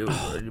 we...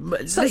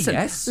 listen,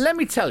 yes. let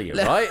me tell you,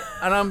 right?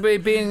 And I'm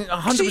being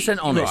 100%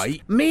 honest.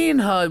 Right. Me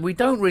and her, we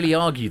don't really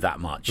argue that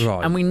much.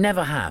 Right. And we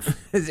never have.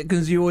 Is it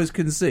because you always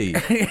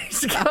concede?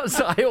 It's because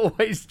I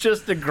always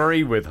just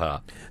agree with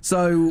her.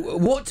 So,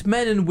 what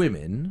men and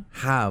women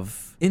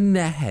have in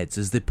their heads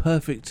as the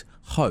perfect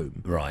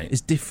home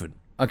is different.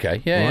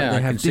 Okay, yeah, Right? yeah, They I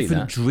have can see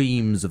different that.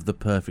 dreams of the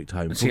perfect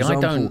home. See, For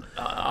example,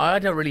 I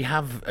don't really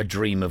have a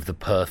dream of the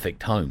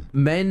perfect home.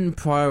 men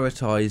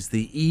prioritise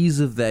the ease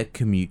of their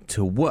commute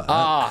to work.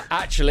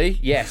 Actually,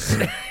 yes.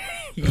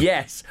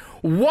 Yes,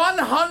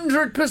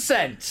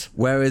 100%.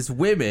 Whereas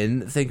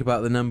women think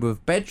about the number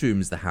of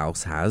bedrooms the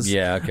house has.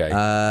 Yeah, okay.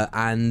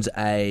 And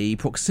a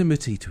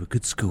proximity to a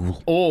good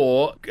school.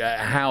 Or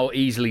how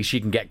easily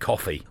she can get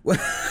coffee.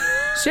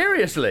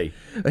 Seriously.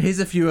 Here's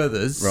a few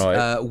others.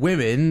 Right.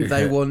 Women,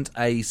 they want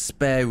a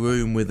spare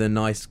room with a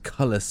nice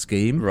colour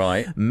scheme.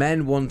 Right.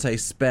 Men want a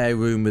spare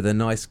room with a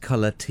nice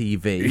colour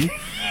TV.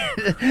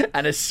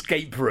 An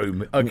escape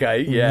room.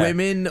 Okay, yeah.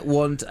 Women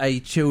want a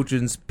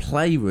children's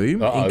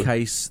playroom in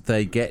case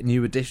they get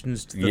new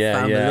additions to the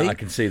family. Yeah, I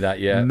can see that,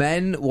 yeah.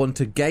 Men want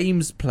a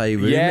games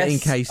playroom Yes. in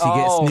case he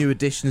gets new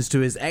additions to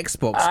his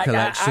Xbox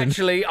collection.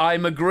 Actually,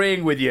 I'm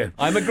agreeing with you.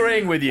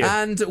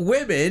 And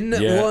women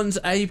want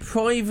a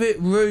private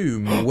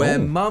room where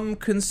mum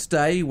can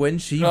stay when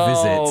she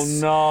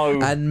visits. Oh,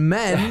 no. And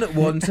men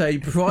want a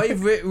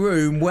private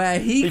room where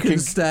he can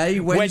stay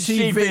when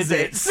she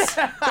visits.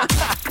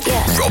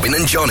 Robin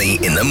and Johnny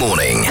in the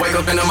morning. Wake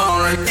up in the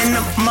morning. In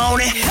the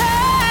morning.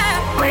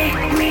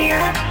 Wake me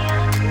up.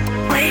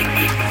 Wake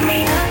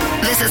me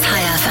up. This is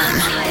High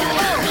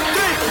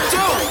FM.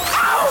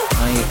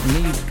 I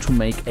need to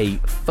make a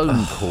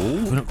phone call.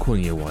 We're not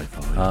calling your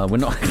wife, are we? We're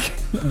not.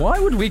 Why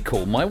would we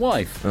call my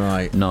wife?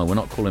 Right. No, we're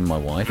not calling my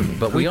wife.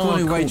 But we We're are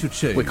calling Rachel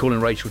Chu. We're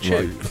calling Rachel Chu.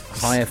 Right.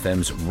 High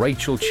FM's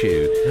Rachel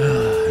Chu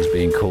is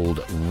being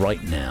called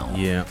right now.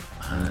 Yeah.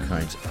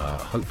 And,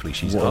 hopefully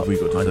she's What up. have we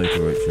got to say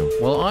to Rachel?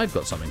 Well, I've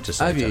got something to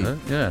say Have to you? her.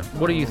 Yeah.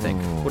 What do you think?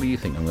 What do you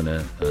think I'm going to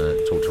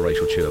talk to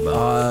Rachel Chu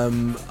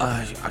about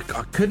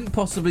I couldn't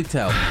possibly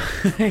tell.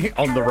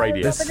 on the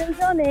radio? Robin and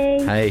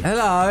Johnny. Hey.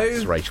 Hello.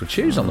 It's Rachel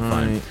Chu's on the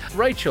phone.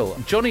 Rachel,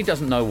 Johnny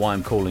doesn't know why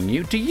I'm calling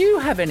you. Do you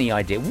have any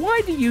idea?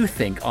 Why do you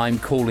think I'm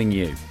calling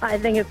you? I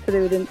think it's to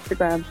do with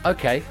Instagram.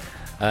 Okay.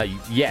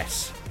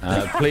 Yes.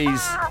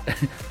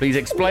 Please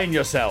explain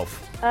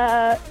yourself.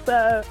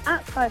 So,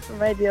 at Python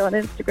Radio on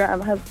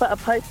Instagram has put a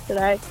post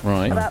today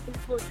Right. about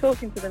people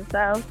talking to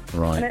themselves.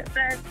 Right. And it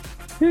says,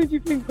 who do you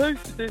think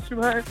posted this from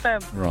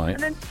FM? Right.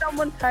 And then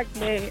someone tagged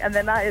me, and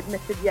then I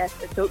admitted, yes,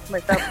 I talked to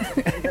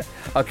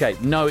myself. Okay,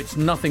 no, it's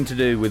nothing to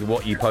do with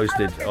what you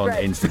posted on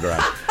Instagram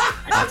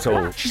at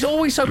all. She's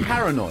always so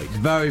paranoid.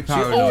 Very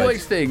paranoid. She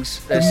always thinks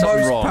The there's something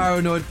most wrong.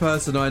 paranoid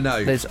person I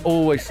know. There's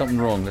always something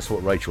wrong. That's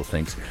what Rachel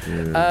thinks.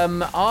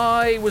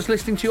 I was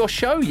listening to your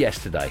show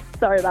yesterday,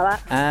 Sorry about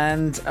that.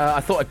 and I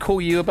thought I'd call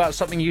you about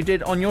something you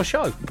did on your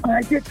show.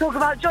 I did talk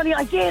about Johnny.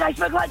 I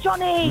spoke about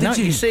Johnny. No,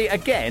 you see,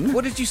 again,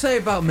 What did you say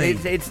about me?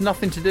 it's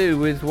nothing to do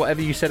with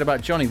whatever you said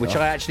about Johnny, which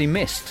I actually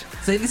missed.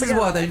 See, this is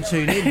why I don't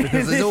tune in,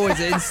 because there's always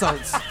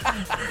insults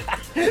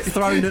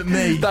thrown at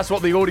me. That's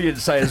what the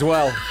audience say as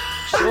well.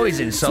 She always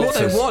insults It's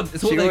what us. they want.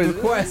 It's what She they always-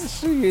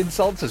 request. She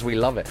insults us. We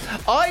love it.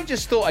 I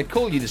just thought I'd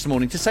call you this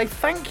morning to say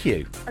thank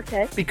you.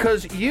 Okay.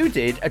 Because you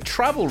did a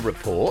travel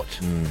report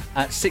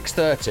at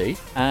 6:30,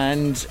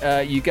 and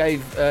you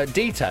gave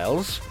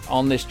details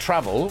on this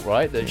travel,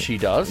 right, that she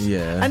does.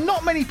 Yeah. And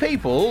not many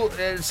people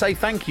say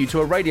thank you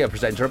to a radio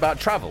presenter about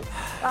travel.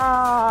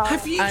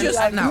 Have you And-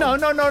 just... no.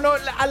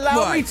 Allow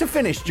me Right. to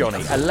finish,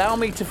 Johnny. Allow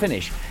me to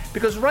finish.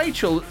 Because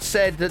Rachel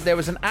said that there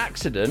was an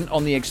accident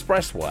on the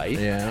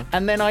expressway,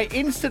 and then I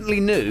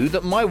instantly knew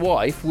that my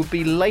wife would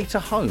be later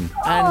home,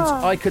 and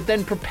I could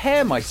then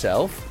prepare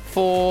myself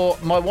for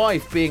my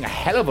wife being a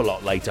hell of a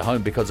lot later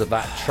home because of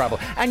that travel.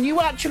 And you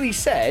actually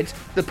said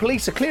the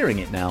police are clearing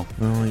it now.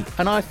 Right.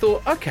 And I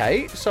thought,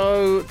 okay,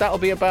 so that'll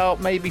be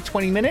about maybe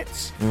 20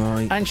 minutes.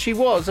 Right. And she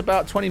was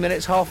about 20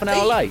 minutes, half an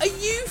hour late. Are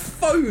you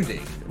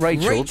phoning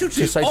Rachel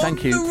to say on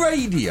thank you. the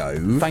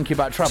radio? Thank you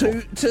about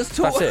travel. To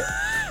talk... That's it.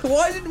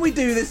 Why didn't we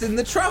do this in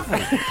the travel?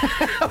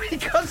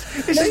 Because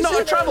this is not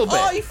a travel bit.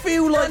 I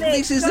feel like Johnny,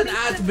 this is an Johnny's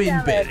just admin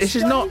jealous. bit. This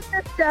is not... Johnny's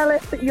just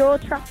jealous that your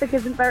traffic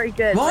isn't very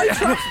good. My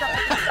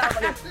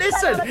traffic...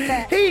 Listen,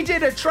 he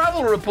did a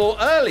travel report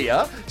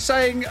earlier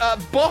saying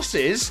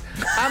bosses,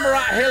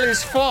 Amarat Hill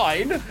is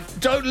fine,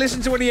 don't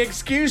listen to any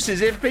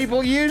excuses if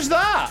people use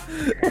that.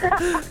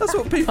 That's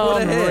what people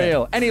want to hear.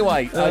 Unreal.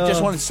 Anyway, I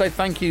just wanted to say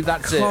thank you.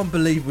 That's I it. can't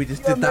believe we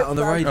just did that on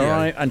the radio. All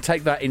right, and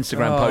take that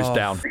Instagram post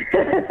down.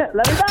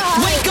 Love you,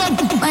 bye. Wake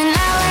up when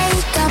I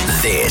wake up.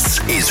 This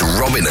is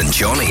Robin and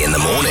Johnny in the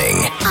morning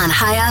On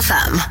High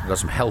FM. I've got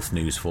some health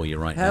news for you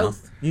right now.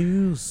 Health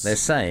news. They're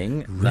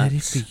saying Ready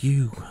that for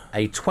you.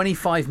 a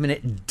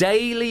 25-minute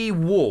daily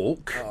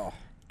walk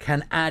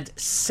can add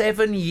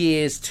 7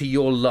 years to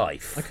your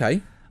life.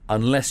 Okay.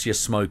 Unless you're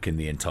smoking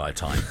the entire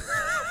time.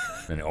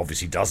 And it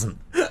obviously doesn't.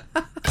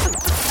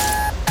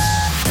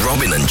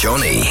 Robin and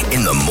Johnny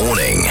in the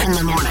morning. In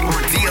the morning.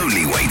 The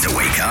only way to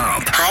wake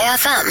up. High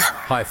FM.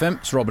 Hi FM,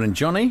 it's Robin and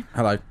Johnny.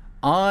 Hello.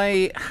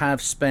 I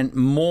have spent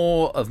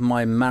more of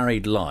my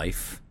married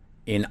life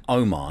in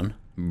Oman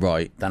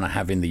Right. than I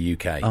have in the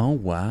UK. Oh,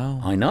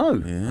 wow. I know.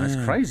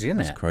 That's crazy, isn't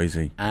it? That's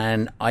crazy.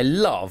 And I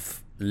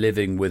love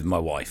living with my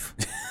wife,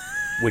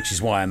 which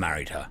is why I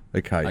married her.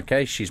 Okay.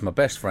 Okay, she's my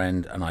best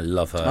friend and I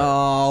love her.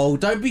 Oh,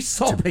 don't be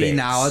soppy bits.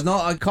 now.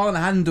 I can't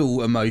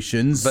handle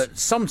emotions. But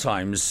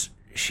sometimes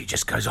she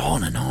just goes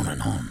on and on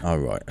and on. Oh,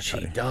 right. Okay.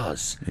 She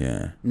does.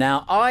 Yeah.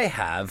 Now, I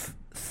have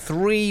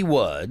 3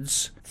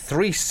 words,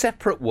 3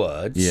 separate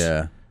words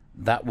Yeah.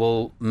 that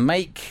will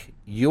make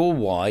your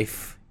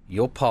wife,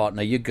 your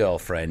partner, your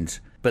girlfriend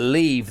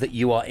believe that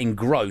you are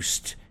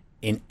engrossed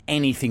in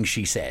anything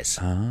she says.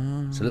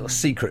 It's a little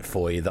secret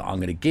for you that I'm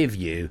going to give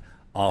you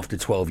after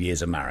 12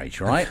 years of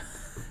marriage, right?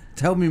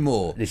 Tell me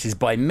more. This is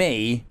by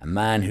me, a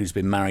man who's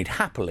been married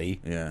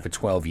happily Yeah. for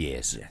 12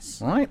 years.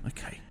 Yes. Right?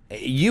 Okay.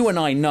 You and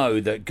I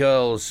know that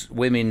girls,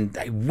 women,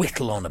 they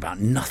whittle on about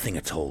nothing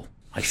at all.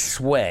 I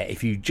swear,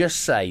 if you just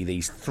say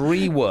these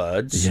 3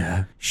 words,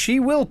 Yeah. she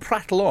will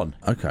prattle on.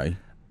 Okay.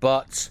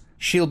 But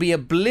she'll be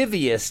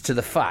oblivious to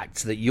the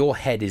fact that your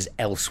head is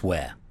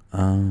elsewhere.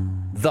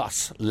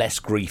 Thus, less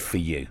grief for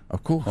you.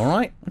 Of course. All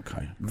right?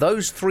 Okay.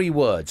 Those 3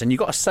 words, and you've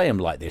got to say them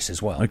like this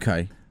as well.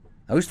 Okay.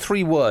 Those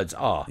 3 words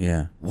are,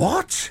 Yeah.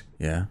 what?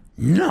 Yeah.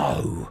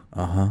 No.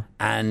 Uh-huh.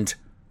 And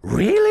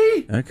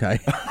really? Okay.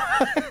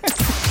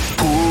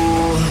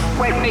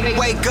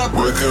 Wake up,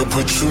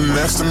 put you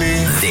next to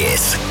me.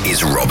 This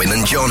is Robin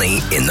and Johnny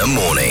in the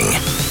morning.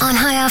 On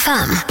High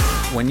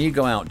FM. When you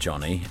go out,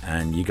 Johnny,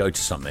 and you go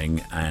to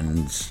something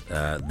and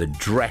the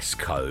dress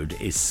code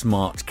is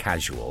smart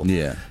casual,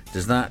 Yeah.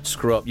 does that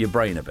screw up your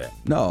brain a bit?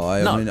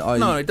 No,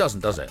 No, it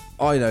doesn't, does it?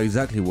 I know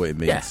exactly what it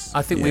means. Yes,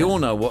 I think we all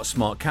know what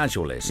smart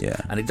casual is. Yeah.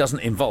 And it doesn't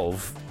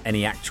involve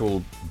any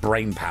actual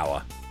brain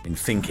power in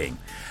thinking.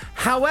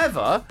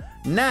 However,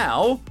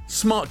 now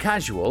smart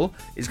casual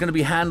is going to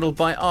be handled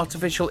by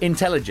artificial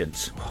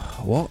intelligence.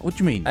 What? What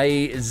do you mean?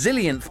 A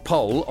zillionth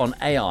poll on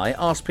AI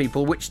asked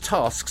people which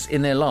tasks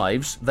in their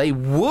lives they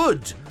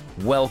would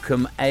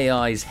welcome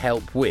AI's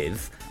help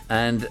with,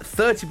 and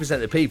 30%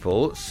 of the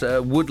people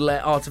would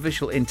let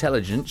artificial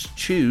intelligence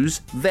choose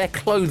their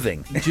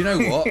clothing. Do you know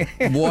what?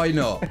 Why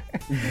not?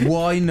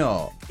 Why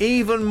not?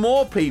 Even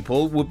more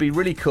people would be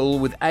really cool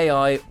with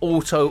AI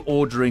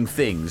auto-ordering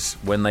things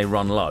when they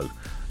run low.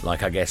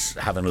 Like, I guess,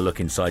 having a look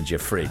inside your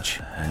fridge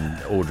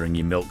and ordering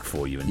your milk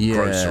for you and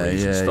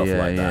groceries and stuff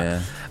like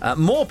that.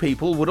 More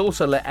people would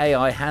also let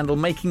AI handle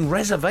making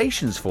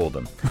reservations for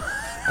them.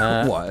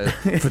 What?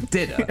 For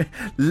dinner?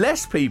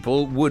 Less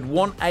people would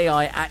want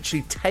AI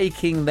actually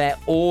taking their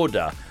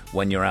order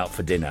when you're out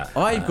for dinner.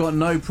 I've got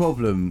no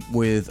problem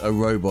with a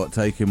robot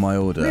taking my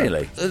order.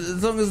 Really?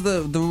 As long as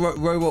the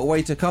robot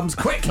waiter comes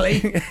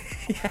quickly.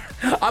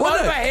 I'm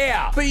over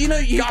here! But you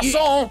know,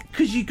 Garçon!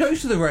 Because you go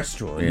to the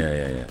restaurant.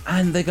 Yeah.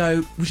 And they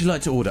go, would you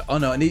like to order? Oh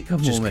no, I need a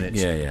couple more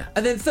minutes. Yeah.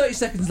 And then 30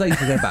 seconds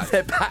later, they're back.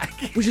 They're back.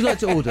 Would you like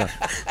to order?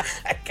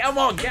 Come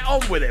on, get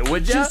on with it,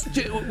 would you?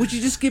 Would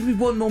you just give me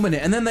 1 more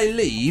minute? And then they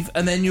leave,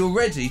 and then you're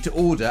ready to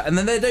order, and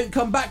then they don't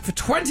come back for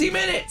 20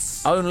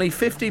 minutes! Only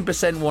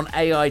 15% want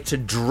AI to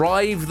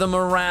drive them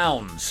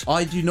around.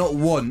 I do not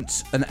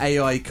want an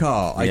AI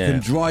car. I can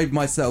drive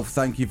myself,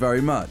 thank you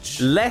very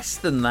much. Less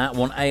than that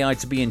want AI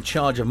to be in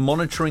charge of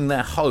monitoring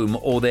their home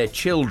or their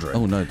children.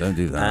 Oh no, don't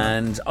do that.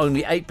 And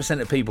only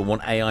 8% of people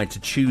want AI to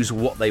choose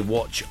what they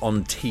watch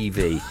on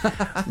TV.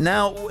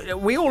 Now,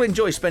 we all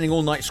enjoy spending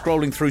all night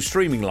scrolling through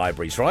streaming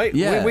libraries, right?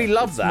 Yeah, we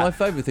love that. My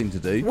favourite thing to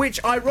do.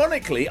 Which,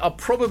 ironically, are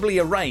probably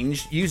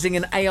arranged using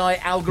an AI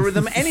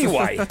algorithm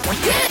anyway.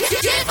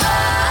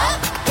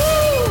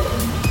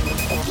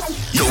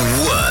 The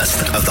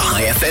worst of the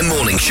High FM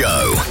morning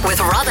show. With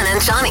Robin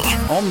and Johnny.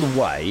 On the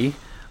way,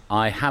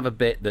 I have a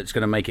bit that's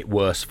going to make it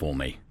worse for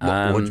me.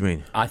 What do you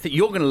mean? I think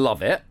you're going to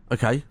love it.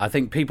 Okay. I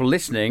think people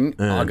listening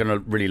are going to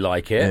really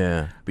like it.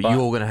 Yeah, but you're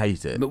going to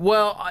hate it.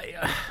 Well,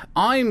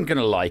 I'm going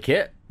to like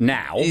it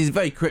now. It's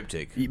very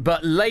cryptic.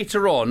 But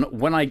later on,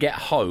 when I get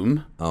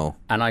home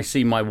and I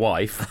see my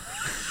wife,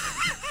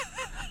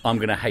 I'm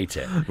going to hate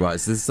it. Right,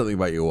 so this is something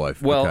about your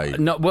wife. Well, okay.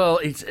 no, well,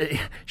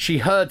 she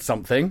heard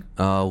something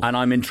and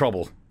I'm in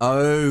trouble.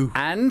 Oh.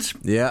 And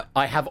yeah,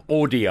 I have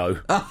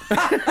audio.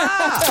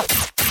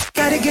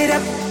 Gotta get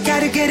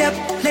up,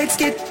 let's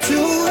get to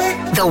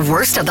it. The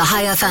worst of the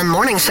High FM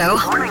morning show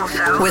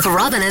with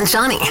Robin and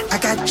Johnny. I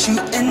got you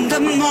in the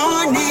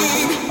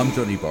morning. I'm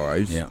Johnny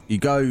Borrows. Yeah. You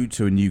go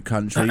to a new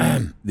country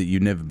that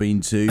you've never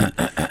been to,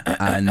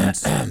 and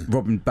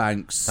Robin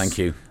Banks. Thank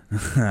you.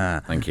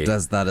 Thank you.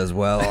 Does that as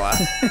well.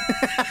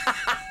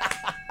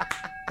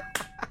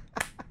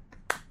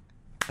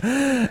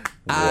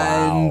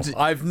 And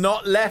I've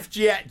not left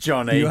yet,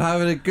 Johnny. You're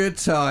having a good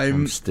time.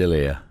 I'm still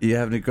here. You're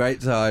having a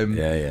great time.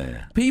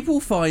 Yeah. People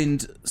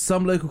find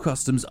some local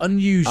customs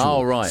unusual.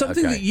 Oh, right.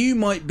 Something okay. that you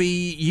might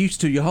be used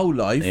to your whole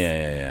life.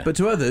 Yeah. But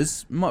to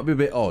others, might be a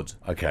bit odd.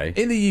 Okay.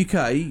 In the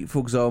UK, for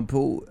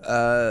example,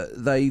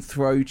 they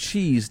throw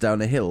cheese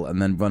down a hill and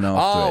then run after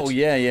it. Oh,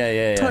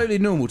 yeah. Totally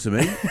normal to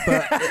me,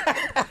 but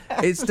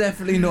it's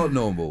definitely not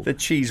normal. The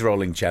cheese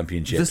rolling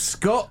championships. The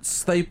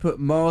Scots, they put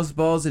Mars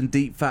bars in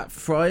deep fat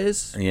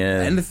fryers.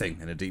 Yeah. Anything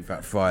in a deep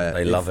fat fryer.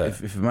 They love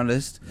it. If I'm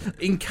honest.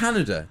 In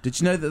Canada, did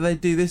you know that they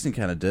do this in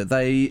Canada?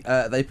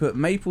 They put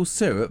maple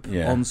syrup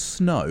on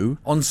snow.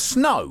 On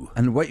snow?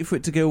 And wait for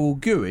it to go all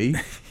gooey.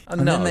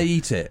 And then they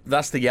eat it.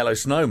 That's the yellow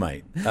snow,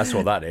 mate. That's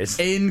what that is.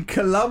 In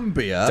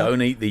Colombia...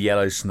 Don't eat the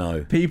yellow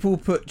snow. People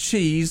put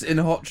cheese in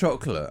hot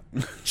chocolate.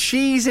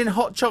 Cheese in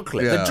hot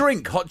chocolate? Yeah. The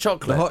drink, hot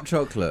chocolate? The hot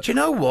chocolate. Do you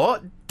know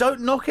what?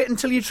 Don't knock it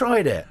until you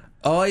tried it.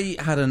 I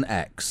had an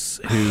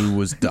ex who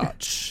was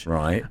Dutch.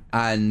 Right.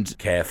 And...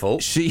 Careful.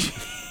 She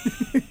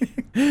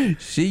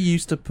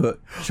used to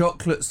put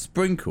chocolate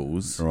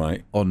sprinkles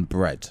on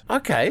bread.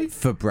 Okay.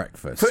 For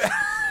breakfast.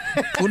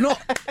 Well,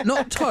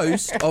 not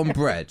toast, on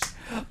bread.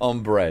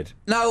 On bread.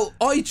 Now,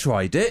 I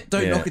tried it.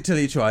 Don't knock it till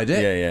you tried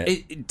it. Yeah.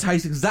 It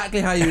tastes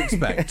exactly how you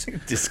expect.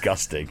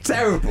 Disgusting.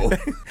 Terrible.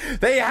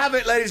 There you have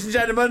it, ladies and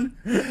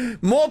gentlemen.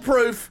 More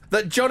proof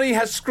that Johnny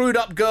has screwed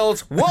up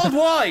girls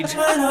worldwide.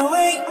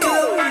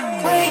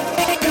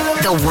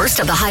 The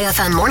worst of the High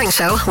FM morning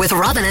show with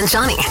Robin and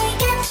Johnny.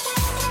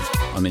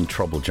 I'm in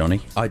trouble,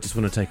 Johnny. I just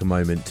want to take a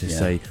moment to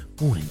say,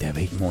 morning,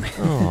 Debbie. Morning.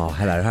 Oh,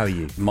 hello, how are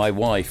you? My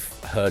wife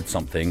heard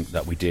something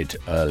that we did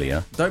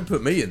earlier. Don't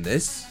put me in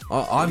this.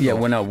 I'm yeah,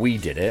 not. well, no, we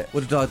did it.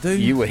 What did I do?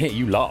 You were here.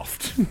 You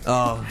laughed.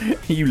 Oh.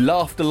 You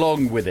laughed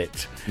along with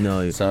it.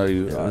 No.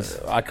 So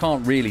I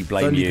can't really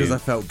blame only you. because I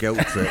felt guilt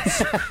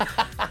trips.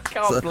 I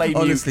can't blame you.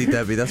 Honestly,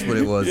 Debbie, that's what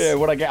it was. Yeah,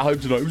 when I get home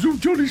tonight, it was all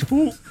Johnny's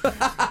fault.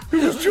 It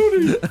was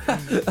Johnny.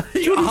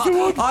 Johnny's the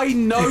one. I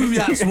know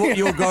that's what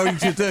you're going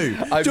to do.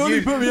 Johnny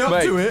put me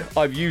up to it.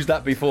 I've used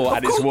that before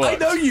and it's worked. I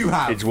know you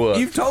have. It's worked.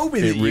 You've told me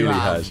that you really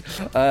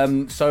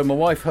have. So my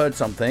wife heard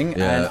something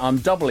and I'm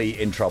doubly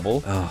in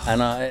trouble. Oh.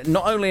 And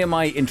not only am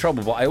I in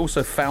trouble, but I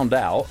also found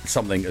out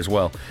something as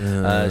well.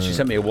 She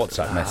sent me a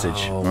WhatsApp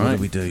message. Oh, what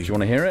do we do? Do you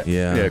want to hear it?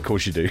 Yeah. Yeah, of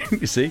course you do.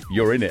 You see,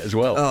 you're in it as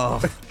well.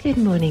 Oh. Good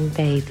morning,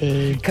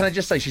 baby. Can I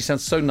just say she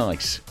sounds so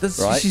nice,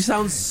 right? She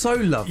sounds so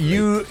lovely.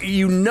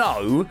 You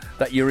know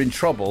that you're in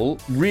trouble,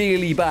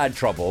 really bad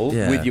trouble,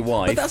 with your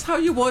wife. But that's how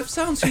your wife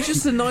sounds. She's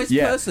just a nice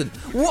person.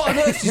 What on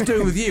earth she's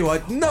doing with you? I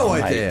had no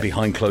idea. Mate,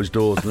 behind closed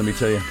doors, let me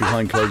tell you.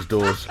 Behind closed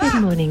doors.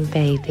 Good morning,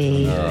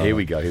 baby. Here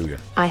we go.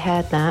 I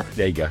heard that.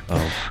 There you go.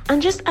 Oh.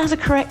 And just as a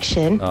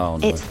correction,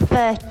 it's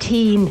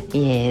 13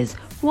 years.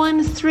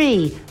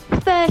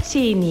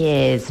 13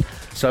 years.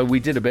 So we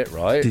did a bit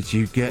right. Did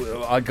you get...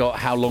 I got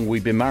how long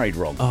we've been married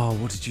wrong. Oh,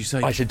 what did you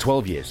say? I said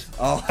 12 years.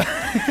 Oh.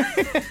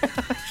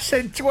 I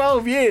said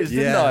 12 years,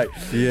 didn't I?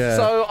 Yeah.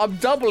 So I'm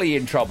doubly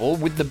in trouble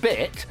with the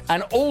bit,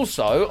 and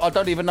also I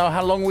don't even know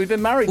how long we've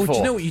been married for. Do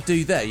you know what you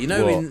do there? You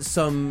know, What? in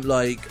some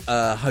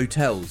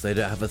hotels, they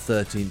don't have a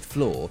 13th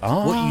floor.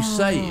 What you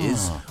say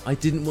is, I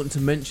didn't want to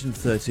mention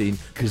 13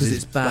 because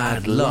it's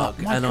bad luck,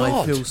 and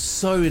God. I feel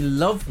so in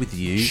love with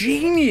you.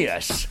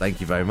 Genius. Thank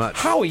you very much.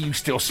 How are you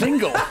still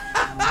single?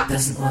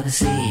 Doesn't want to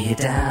see you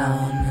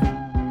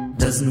down.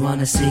 Doesn't want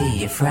to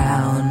see you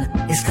frown.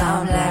 It's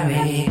Calm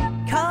Larry.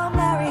 Calm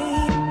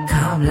Larry.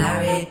 Calm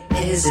Larry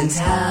is in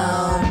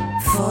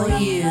town for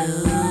you.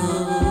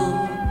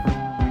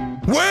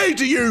 Where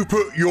do you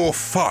put your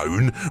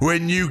phone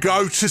when you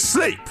go to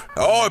sleep?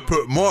 I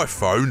put my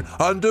phone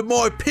under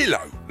my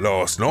pillow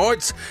last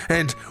night,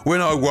 and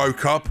when I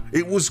woke up,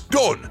 it was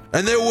gone,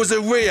 and there was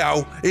a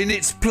real in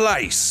its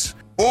place.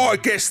 I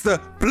guess the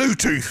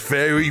Bluetooth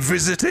fairy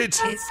visited.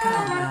 It's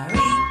Calm Larry.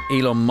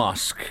 Elon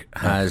Musk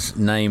has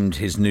named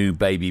his new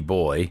baby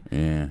boy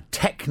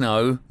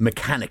Techno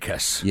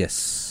Mechanicus.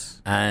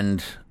 Yes.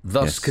 And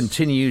thus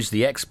continues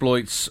the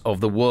exploits of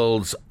the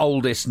world's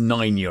oldest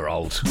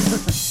 9-year-old.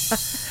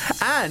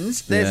 And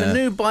there's a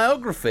new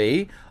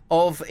biography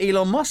of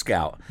Elon Musk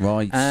out.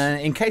 Right. And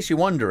in case you're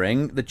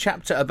wondering, the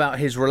chapter about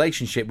his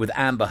relationship with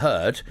Amber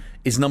Heard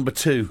is number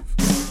 2.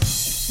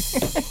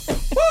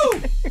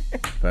 Woo!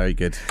 Very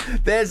good.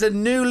 There's a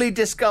newly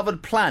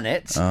discovered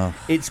planet. Oh.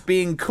 It's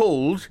being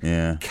called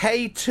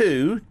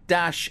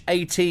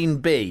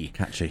K2-18b.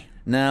 Catchy.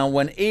 Now,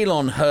 when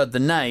Elon heard the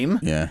name,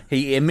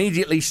 he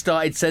immediately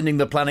started sending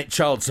the planet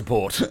child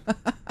support.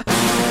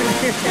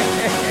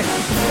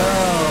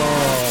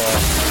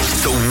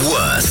 The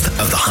worst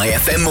of the High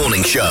FM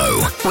morning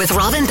show. With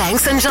Robin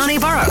Banks and Johnny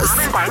Burrows.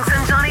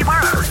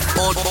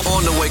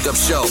 On the Wake Up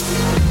Show.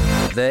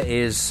 There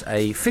is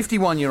a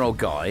 51-year-old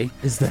guy.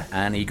 Is there?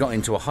 And he got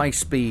into a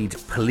high-speed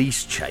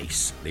police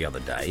chase the other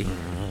day.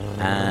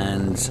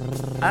 And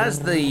as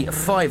the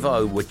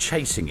 5-0 were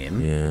chasing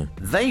him,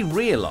 they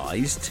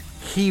realised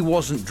he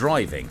wasn't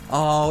driving.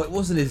 Oh, it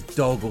wasn't his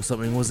dog or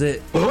something, was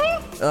it?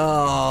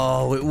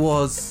 Oh, it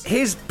was.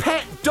 His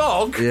pet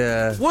dog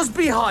was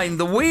behind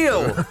the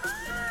wheel.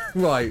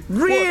 Right.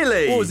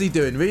 Really? What was he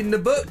doing? Reading the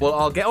book? Well,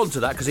 I'll get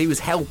onto that because he was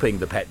helping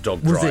the pet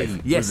dog drive. Was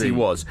he? Yes, he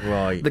was.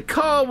 Right. The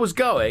car was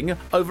going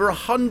over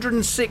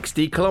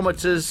 160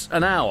 kilometres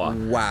an hour.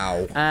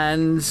 Wow.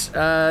 And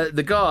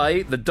the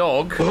guy, the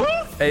dog,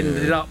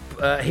 ended up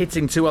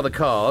hitting 2 other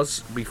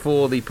cars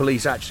before the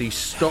police actually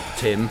stopped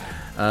him.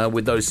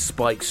 With those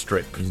spike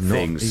strip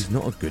things. He's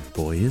not a good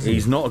boy, is he?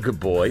 He's not a good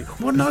boy.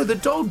 Well, no, the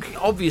dog,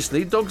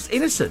 obviously, the dog's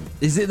innocent.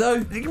 Is it,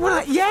 though?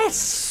 Well,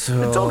 yes,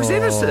 the dog's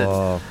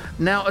innocent.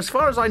 Now, as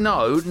far as I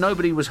know,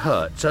 nobody was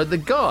hurt. So the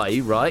guy,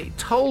 right,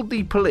 told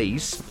the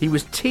police he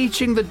was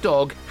teaching the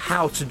dog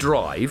how to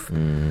drive.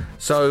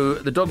 So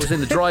the dog was in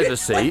the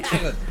driver's seat.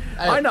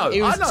 I know.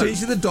 He was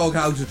teaching the dog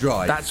how to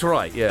drive. That's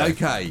right, yeah.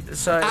 Okay.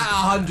 So at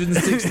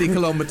 160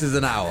 kilometres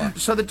an hour.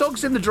 So the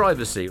dog's in the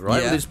driver's seat, right?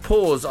 Yeah. With his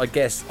paws, I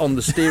guess, on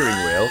the steering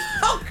wheel.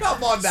 Oh,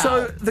 come on now.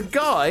 So the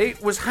guy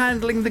was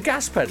handling the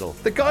gas pedal.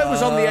 The guy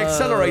was on the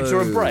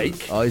accelerator and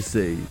brake. I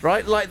see.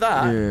 Right, like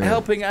that,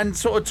 helping and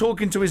sort of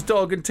talking to his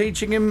dog and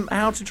teaching him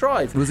how to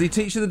drive. Was he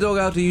teaching the dog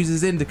how to use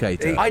his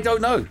indicator? I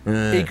don't know.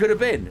 He could have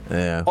been.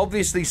 Yeah.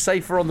 Obviously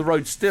safer on the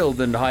road still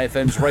than High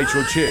FM's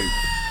Rachel Chew.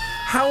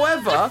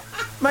 However,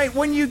 mate,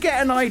 when you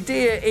get an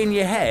idea in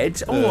your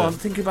head, I'm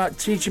thinking about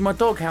teaching my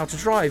dog how to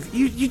drive,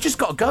 you just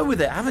got to go with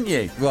it, haven't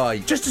you?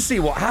 Right. Just to see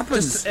what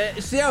happens.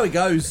 Just, see how it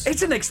goes.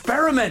 It's an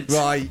experiment.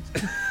 Right.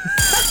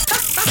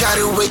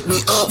 Gotta wake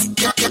me up.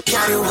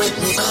 Gotta wake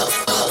me up.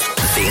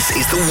 This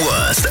is the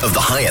worst of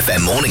the High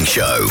FM morning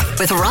show.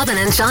 With Robin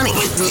and Johnny.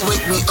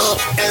 Wake me up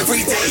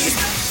every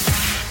day.